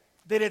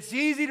that it's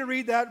easy to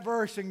read that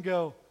verse and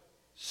go,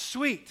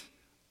 sweet,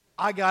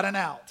 I got an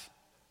out.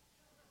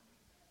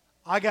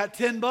 I got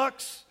 $10,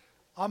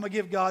 I'm going to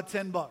give God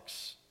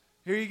 $10.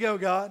 Here you go,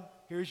 God.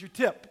 Here's your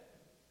tip.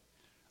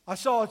 I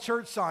saw a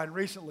church sign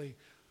recently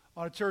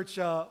on a church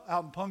out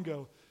in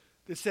Pungo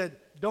that said,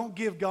 don't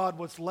give God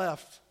what's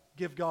left,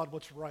 give God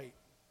what's right.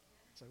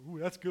 It's like, ooh,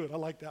 that's good. I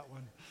like that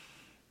one.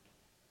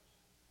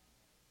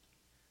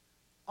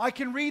 I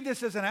can read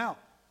this as an out.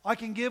 I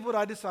can give what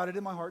I decided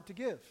in my heart to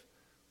give.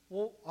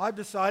 Well, I've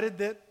decided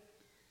that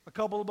a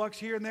couple of bucks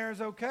here and there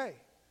is okay.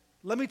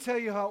 Let me tell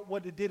you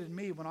what it did in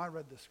me when I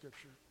read this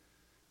scripture.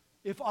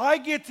 If I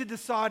get to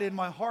decide in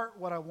my heart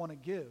what I want to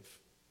give,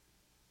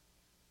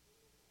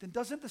 then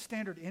doesn't the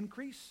standard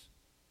increase?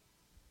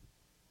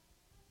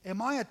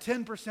 Am I a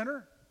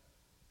 10%er?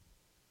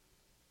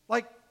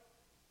 Like,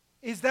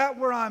 is that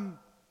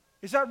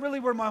really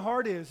where my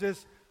heart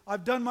is?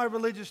 I've done my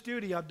religious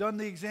duty. I've done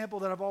the example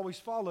that I've always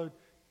followed.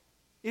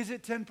 Is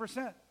it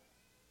 10%?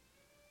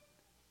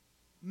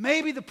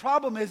 Maybe the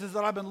problem is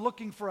that I've been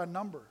looking for a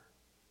number.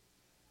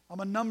 I'm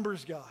a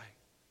numbers guy.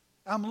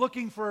 I'm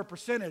looking for a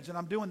percentage and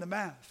I'm doing the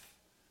math.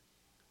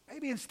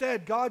 Maybe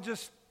instead God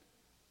just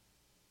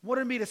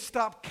wanted me to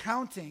stop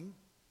counting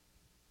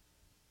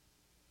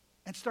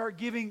and start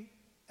giving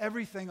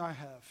everything I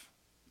have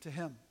to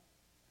Him.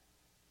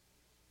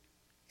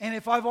 And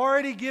if I've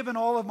already given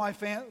all of my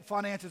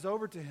finances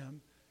over to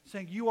Him,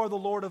 saying, you are the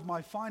Lord of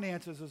my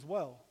finances as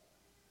well,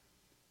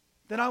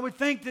 then I would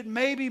think that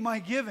maybe my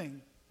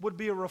giving would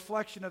be a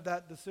reflection of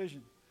that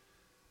decision.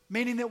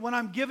 Meaning that when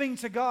I'm giving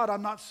to God,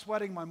 I'm not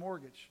sweating my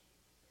mortgage.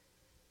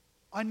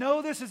 I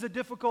know this is a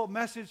difficult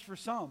message for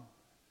some.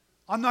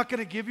 I'm not going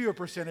to give you a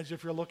percentage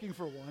if you're looking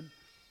for one.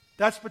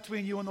 That's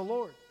between you and the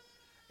Lord.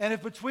 And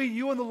if between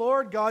you and the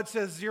Lord, God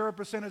says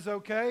 0% is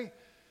okay,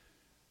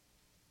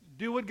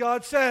 do what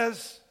God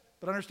says,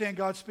 but understand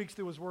God speaks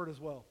through His Word as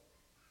well.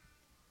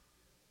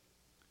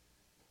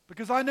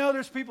 Because I know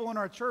there's people in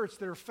our church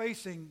that are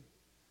facing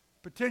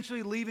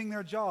potentially leaving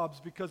their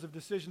jobs because of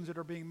decisions that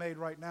are being made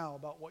right now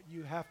about what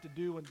you have to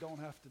do and don't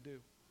have to do.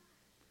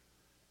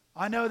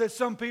 I know that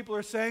some people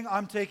are saying,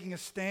 I'm taking a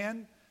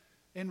stand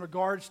in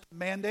regards to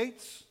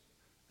mandates,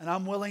 and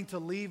I'm willing to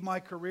leave my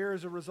career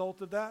as a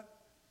result of that.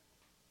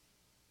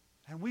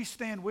 And we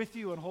stand with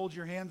you and hold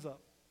your hands up.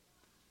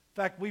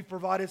 In fact, we've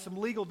provided some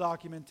legal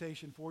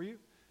documentation for you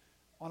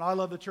on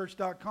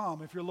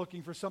ilovethechurch.com. If you're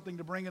looking for something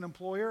to bring an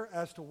employer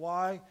as to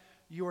why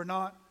you are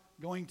not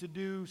going to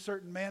do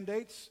certain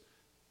mandates,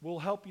 we'll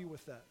help you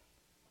with that.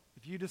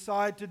 If you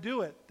decide to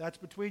do it, that's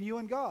between you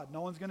and God.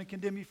 No one's going to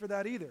condemn you for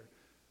that either.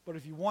 But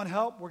if you want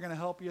help, we're going to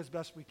help you as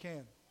best we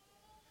can.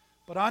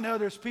 But I know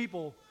there's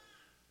people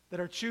that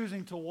are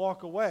choosing to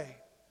walk away.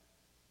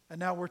 And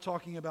now we're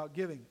talking about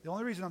giving. The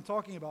only reason I'm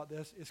talking about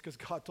this is because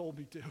God told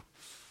me to.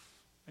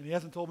 And He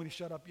hasn't told me to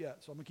shut up yet,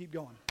 so I'm going to keep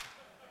going.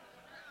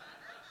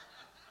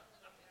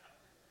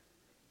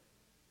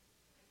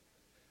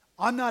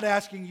 I'm not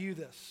asking you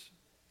this.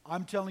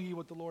 I'm telling you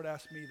what the Lord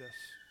asked me this.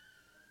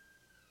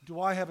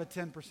 Do I have a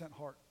 10%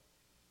 heart?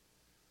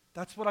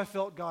 That's what I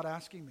felt God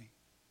asking me.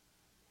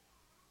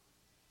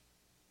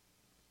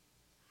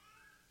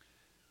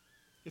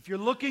 If you're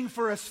looking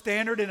for a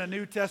standard in a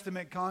New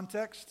Testament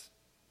context,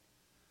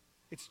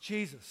 it's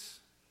Jesus.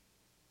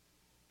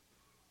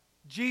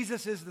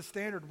 Jesus is the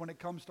standard when it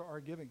comes to our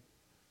giving.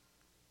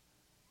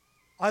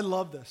 I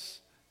love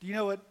this. Do you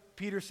know what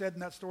Peter said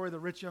in that story, the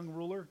rich young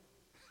ruler?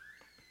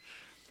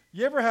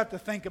 You ever have to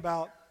think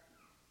about,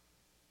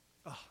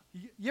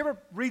 you ever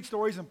read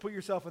stories and put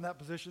yourself in that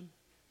position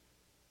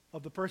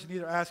of the person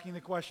either asking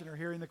the question or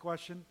hearing the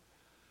question?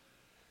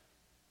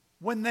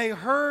 When they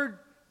heard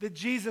that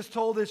Jesus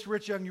told this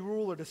rich young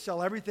ruler to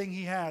sell everything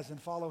he has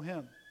and follow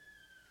Him,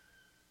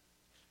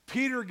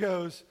 Peter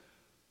goes,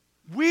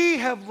 we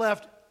have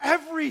left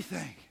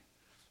everything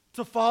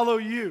to follow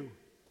you.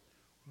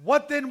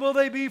 What then will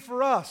they be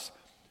for us?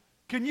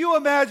 Can you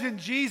imagine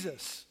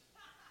Jesus?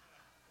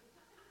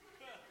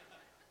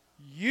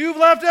 You've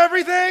left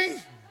everything?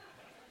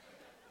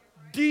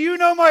 Do you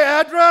know my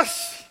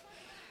address?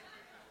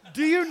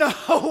 Do you know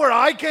where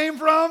I came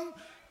from?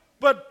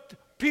 But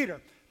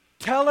Peter,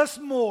 tell us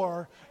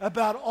more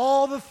about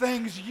all the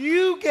things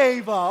you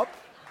gave up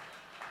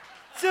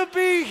to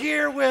be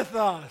here with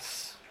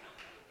us.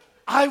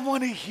 I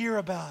want to hear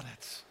about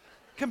it.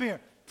 Come here.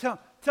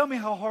 Tell me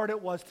how hard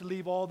it was to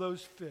leave all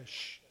those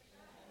fish.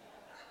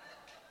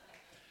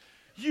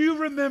 You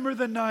remember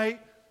the night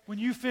when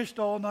you fished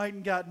all night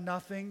and got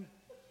nothing?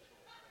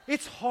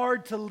 It's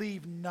hard to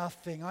leave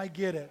nothing. I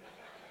get it.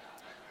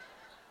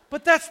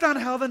 But that's not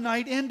how the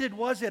night ended,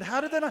 was it? How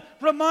did the night...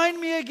 Remind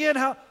me again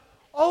how...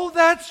 Oh,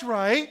 that's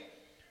right.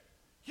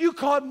 You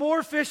caught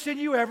more fish than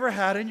you ever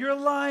had in your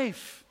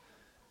life.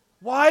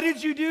 Why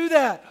did you do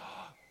that?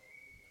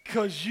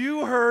 Because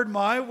you heard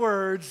my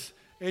words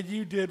and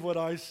you did what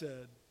I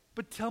said.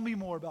 But tell me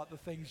more about the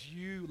things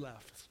you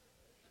left.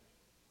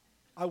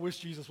 I wish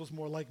Jesus was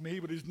more like me,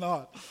 but he's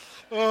not.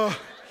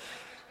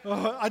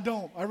 I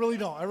don't. I really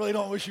don't. I really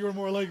don't wish you were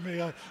more like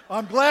me.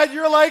 I'm glad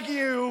you're like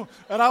you,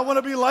 and I want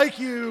to be like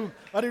you.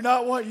 I do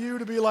not want you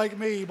to be like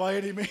me by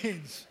any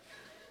means.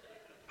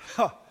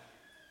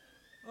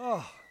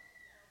 Oh.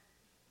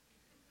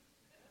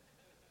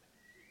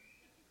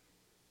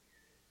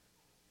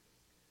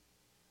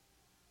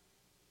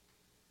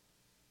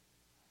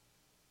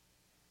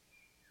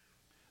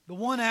 The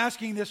one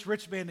asking this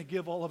rich man to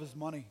give all of his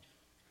money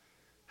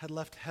had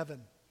left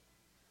heaven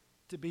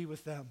to be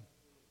with them.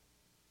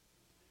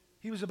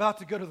 He was about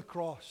to go to the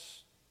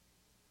cross.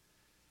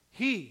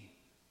 He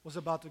was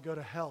about to go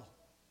to hell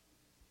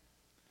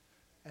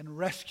and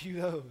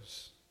rescue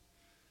those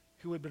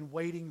who had been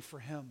waiting for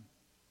him.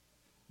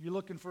 You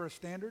looking for a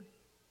standard?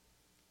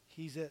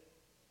 He's it.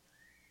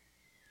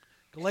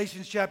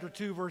 Galatians chapter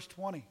 2, verse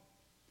 20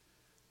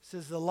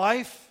 says, "The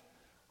life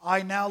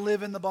I now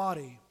live in the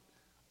body,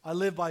 I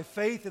live by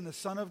faith in the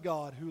Son of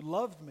God who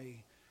loved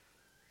me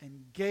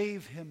and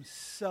gave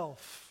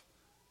himself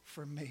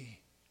for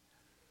me."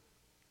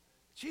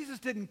 Jesus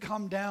didn't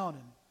come down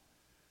and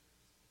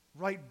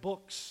write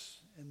books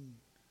and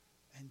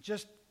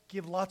just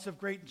give lots of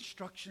great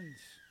instructions.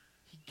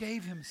 He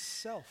gave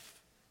himself.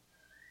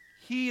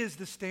 He is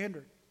the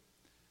standard.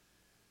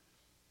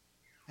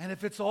 And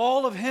if it's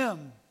all of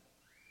him,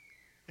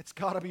 it's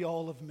got to be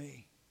all of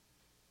me.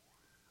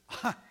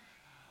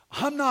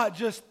 I'm not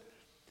just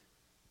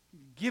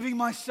giving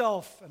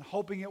myself and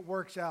hoping it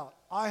works out.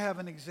 I have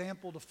an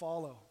example to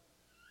follow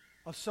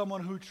of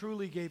someone who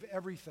truly gave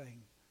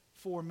everything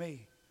for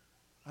me.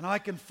 And I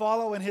can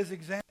follow in his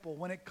example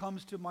when it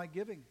comes to my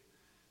giving.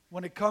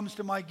 When it comes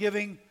to my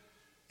giving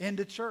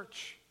into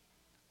church,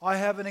 I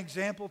have an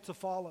example to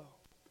follow.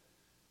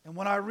 And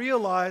when I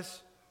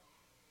realize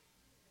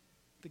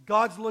that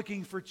God's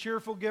looking for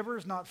cheerful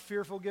givers, not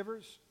fearful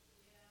givers,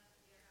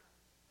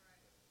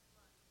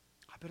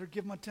 I better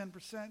give my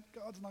 10%.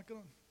 God's not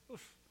going to...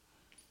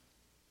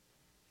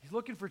 He's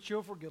looking for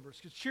cheerful givers,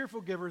 because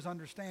cheerful givers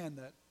understand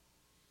that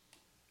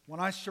when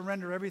I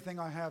surrender everything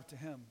I have to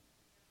him,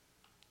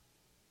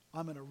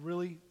 I'm in a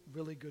really,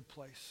 really good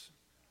place.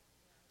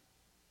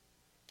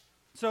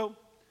 So,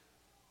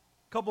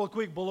 a couple of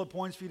quick bullet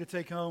points for you to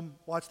take home.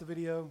 Watch the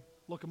video.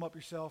 Look them up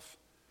yourself.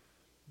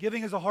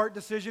 Giving is a heart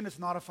decision. It's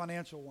not a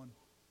financial one.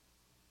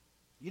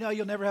 You know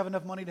you'll never have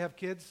enough money to have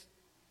kids.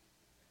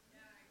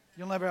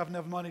 You'll never have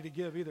enough money to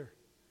give either.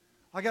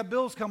 I got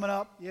bills coming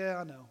up. Yeah,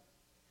 I know.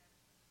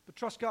 But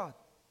trust God.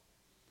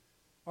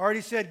 I already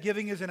said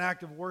giving is an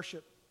act of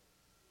worship.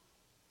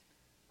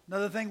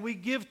 Another thing, we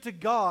give to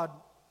God,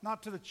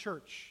 not to the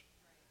church.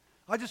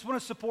 I just want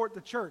to support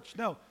the church.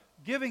 No,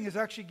 giving is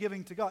actually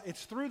giving to God.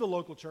 It's through the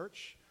local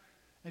church.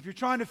 If you're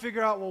trying to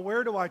figure out, well,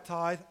 where do I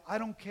tithe? I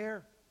don't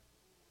care.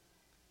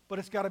 But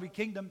it's got to be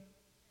kingdom.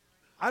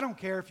 I don't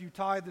care if you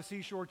tithe the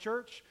Seashore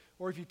Church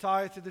or if you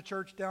tithe to the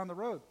church down the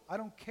road. I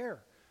don't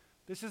care.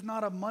 This is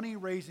not a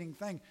money-raising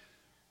thing.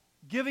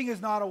 Giving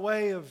is not a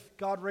way of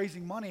God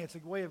raising money. It's a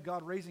way of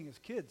God raising his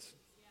kids.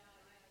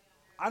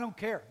 I don't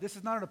care. This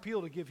is not an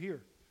appeal to give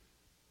here.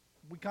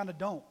 We kind of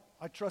don't.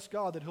 I trust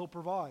God that he'll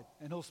provide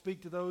and he'll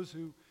speak to those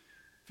who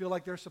feel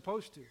like they're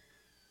supposed to.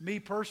 Me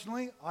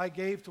personally, I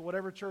gave to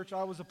whatever church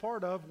I was a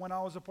part of when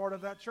I was a part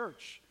of that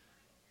church.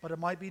 But it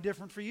might be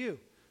different for you.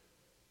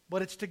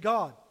 But it's to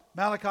God.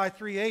 Malachi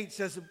 3:8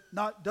 says,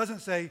 doesn't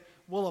say,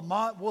 will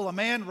a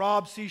man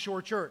rob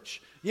Seashore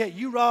Church? Yeah,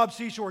 you robbed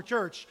Seashore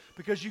Church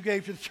because you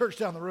gave to the church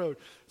down the road.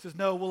 It says,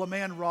 no, will a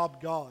man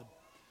rob God?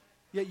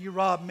 Yet you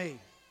robbed me.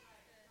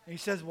 And he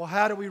says, well,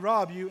 how do we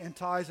rob you? In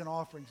tithes and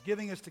offerings.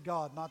 Giving is to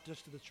God, not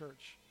just to the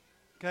church.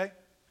 Okay?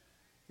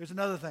 Here's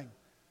another thing.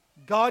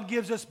 God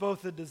gives us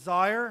both the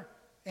desire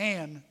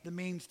and the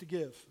means to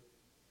give.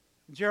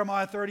 In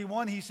Jeremiah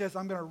 31, he says,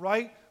 I'm going to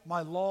write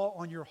my law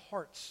on your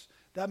hearts.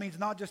 That means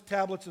not just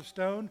tablets of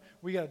stone.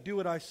 We got to do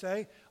what I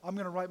say. I'm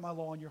going to write my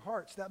law on your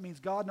hearts. That means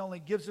God not only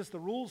gives us the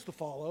rules to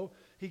follow,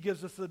 he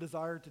gives us the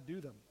desire to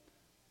do them.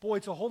 Boy,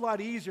 it's a whole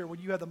lot easier when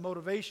you have the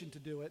motivation to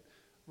do it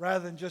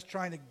rather than just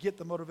trying to get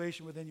the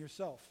motivation within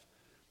yourself.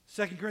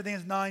 2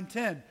 Corinthians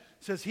 9:10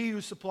 says, he who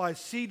supplies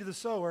seed to the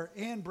sower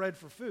and bread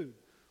for food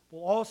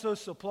will also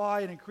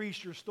supply and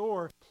increase your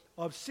store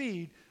of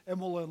seed and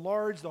will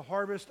enlarge the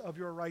harvest of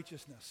your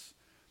righteousness.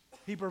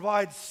 He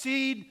provides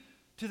seed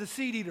to the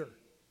seed eater.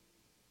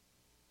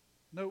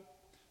 Nope,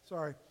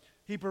 sorry.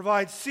 He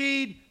provides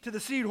seed to the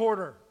seed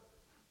hoarder.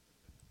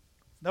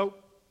 Nope.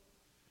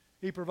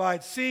 He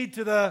provides seed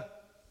to the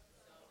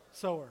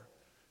sower.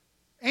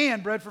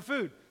 And bread for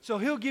food. So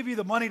he'll give you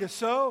the money to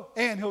sow,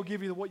 and he'll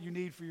give you what you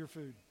need for your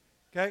food.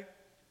 Okay?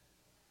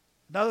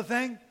 Another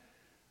thing,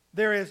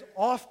 there is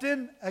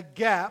often a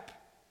gap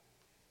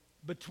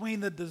between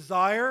the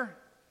desire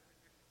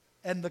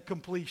and the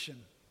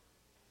completion.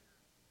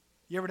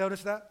 You ever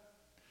notice that?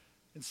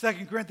 In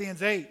 2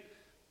 Corinthians 8,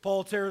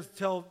 Paul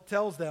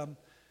tells them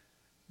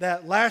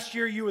that last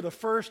year you were the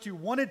first who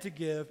wanted to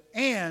give,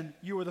 and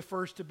you were the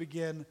first to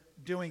begin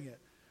doing it.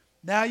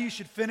 Now you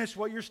should finish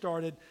what you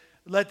started.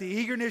 Let the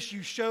eagerness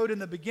you showed in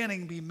the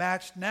beginning be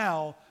matched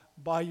now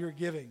by your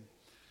giving.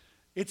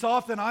 It's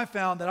often I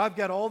found that I've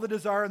got all the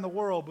desire in the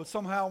world, but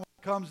somehow when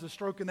it comes to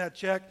stroking that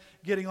check,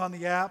 getting on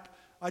the app,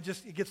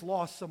 it gets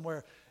lost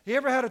somewhere. You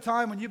ever had a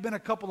time when you've been a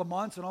couple of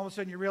months and all of a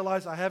sudden you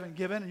realize I haven't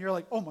given, and you're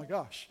like, oh my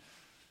gosh.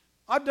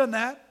 I've done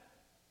that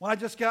when I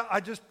just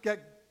got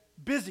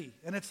busy,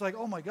 and it's like,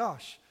 oh my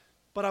gosh.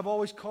 But I've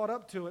always caught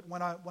up to it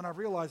when I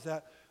realize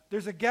that.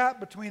 There's a gap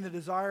between the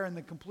desire and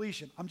the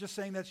completion. I'm just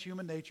saying that's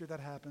human nature, that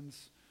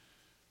happens.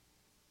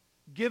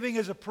 Giving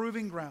is a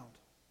proving ground.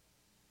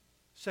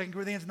 2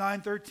 Corinthians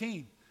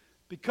 9:13.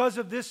 Because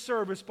of this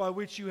service by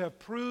which you have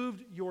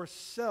proved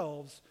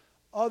yourselves,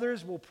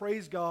 others will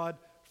praise God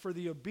for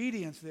the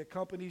obedience that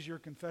accompanies your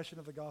confession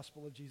of the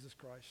gospel of Jesus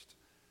Christ,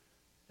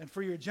 and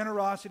for your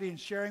generosity in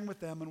sharing with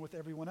them and with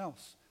everyone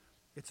else.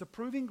 It's a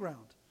proving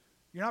ground.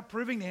 You're not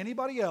proving to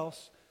anybody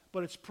else,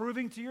 but it's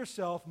proving to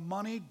yourself,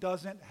 money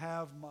doesn't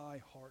have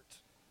my heart.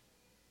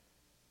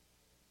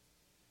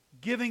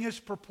 Giving is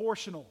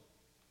proportional.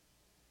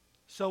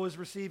 So is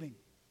receiving.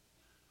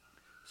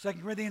 2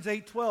 Corinthians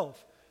 8:12.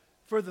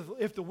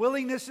 If the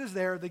willingness is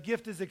there, the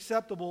gift is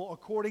acceptable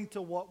according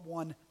to what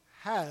one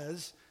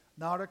has,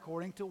 not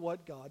according to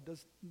what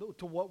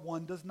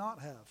one does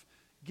not have.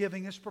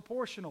 Giving is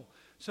proportional.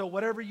 So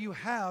whatever you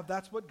have,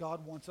 that's what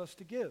God wants us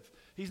to give.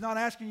 He's not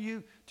asking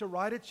you to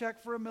write a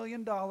check for $1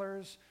 million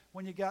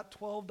when you got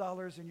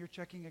 $12 in your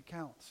checking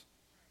accounts.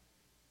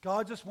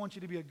 God just wants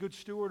you to be a good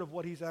steward of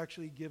what He's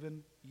actually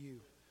given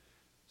you.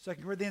 2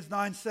 Corinthians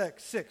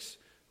 9:6.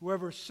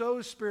 Whoever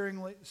sows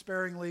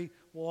sparingly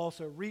will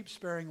also reap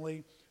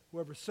sparingly.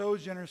 Whoever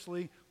sows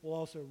generously will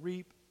also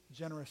reap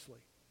generously.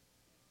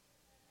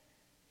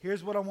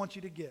 Here's what I want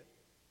you to get.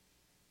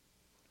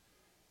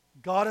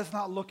 God is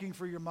not looking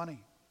for your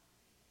money.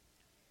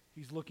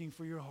 He's looking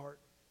for your heart.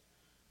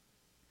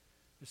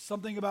 There's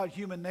something about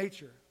human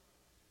nature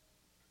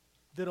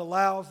that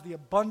allows the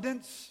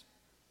abundance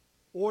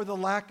or the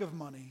lack of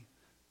money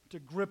to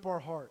grip our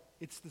heart.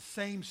 It's the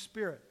same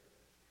spirit.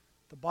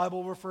 The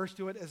Bible refers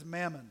to it as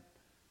mammon.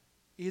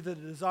 Either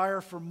the desire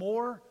for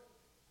more,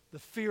 the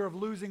fear of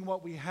losing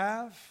what we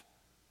have,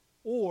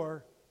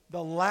 or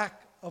the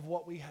lack of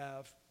what we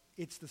have.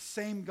 It's the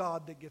same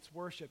God that gets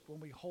worshiped when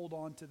we hold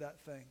on to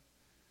that thing.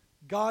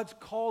 God's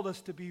called us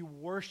to be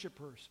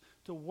worshipers,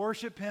 to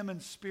worship Him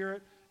in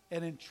spirit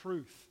and in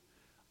truth.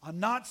 I'm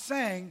not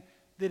saying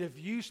that if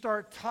you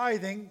start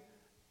tithing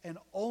and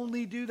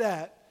only do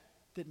that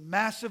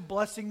massive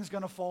blessing is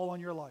going to fall on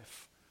your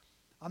life.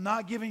 I'm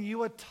not giving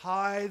you a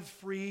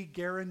tithe-free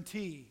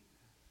guarantee.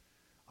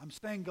 I'm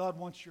saying God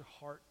wants your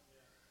heart.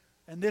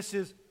 And this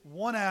is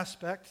one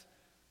aspect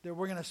that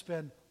we're going to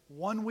spend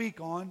 1 week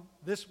on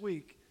this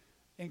week,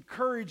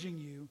 encouraging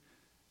you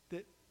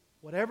that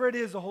whatever it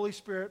is the Holy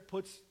Spirit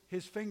puts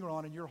His finger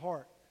on in your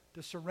heart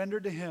to surrender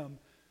to Him,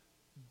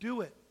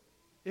 do it.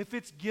 If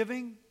it's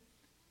giving,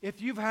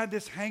 if you've had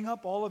this hang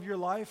up all of your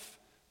life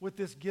with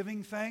this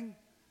giving thing,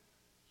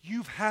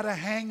 you've had a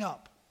hang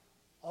up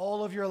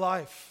all of your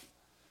life.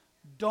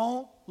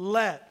 Don't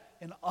let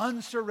an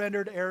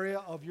unsurrendered area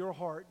of your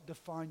heart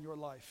define your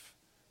life.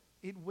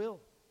 It will.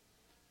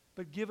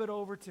 But give it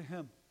over to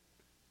Him.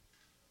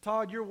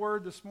 Todd, your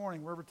word this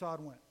morning, wherever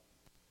Todd went.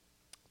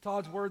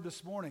 Todd's word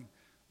this morning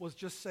was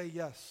just say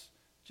yes.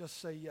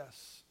 Just say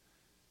yes.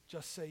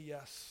 Just say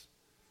yes.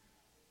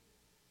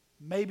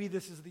 Maybe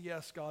this is the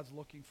yes God's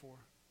looking for.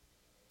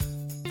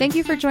 Thank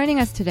you for joining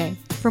us today.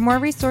 For more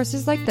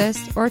resources like this,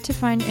 or to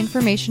find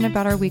information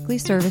about our weekly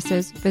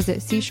services, visit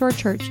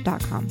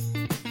seashorechurch.com.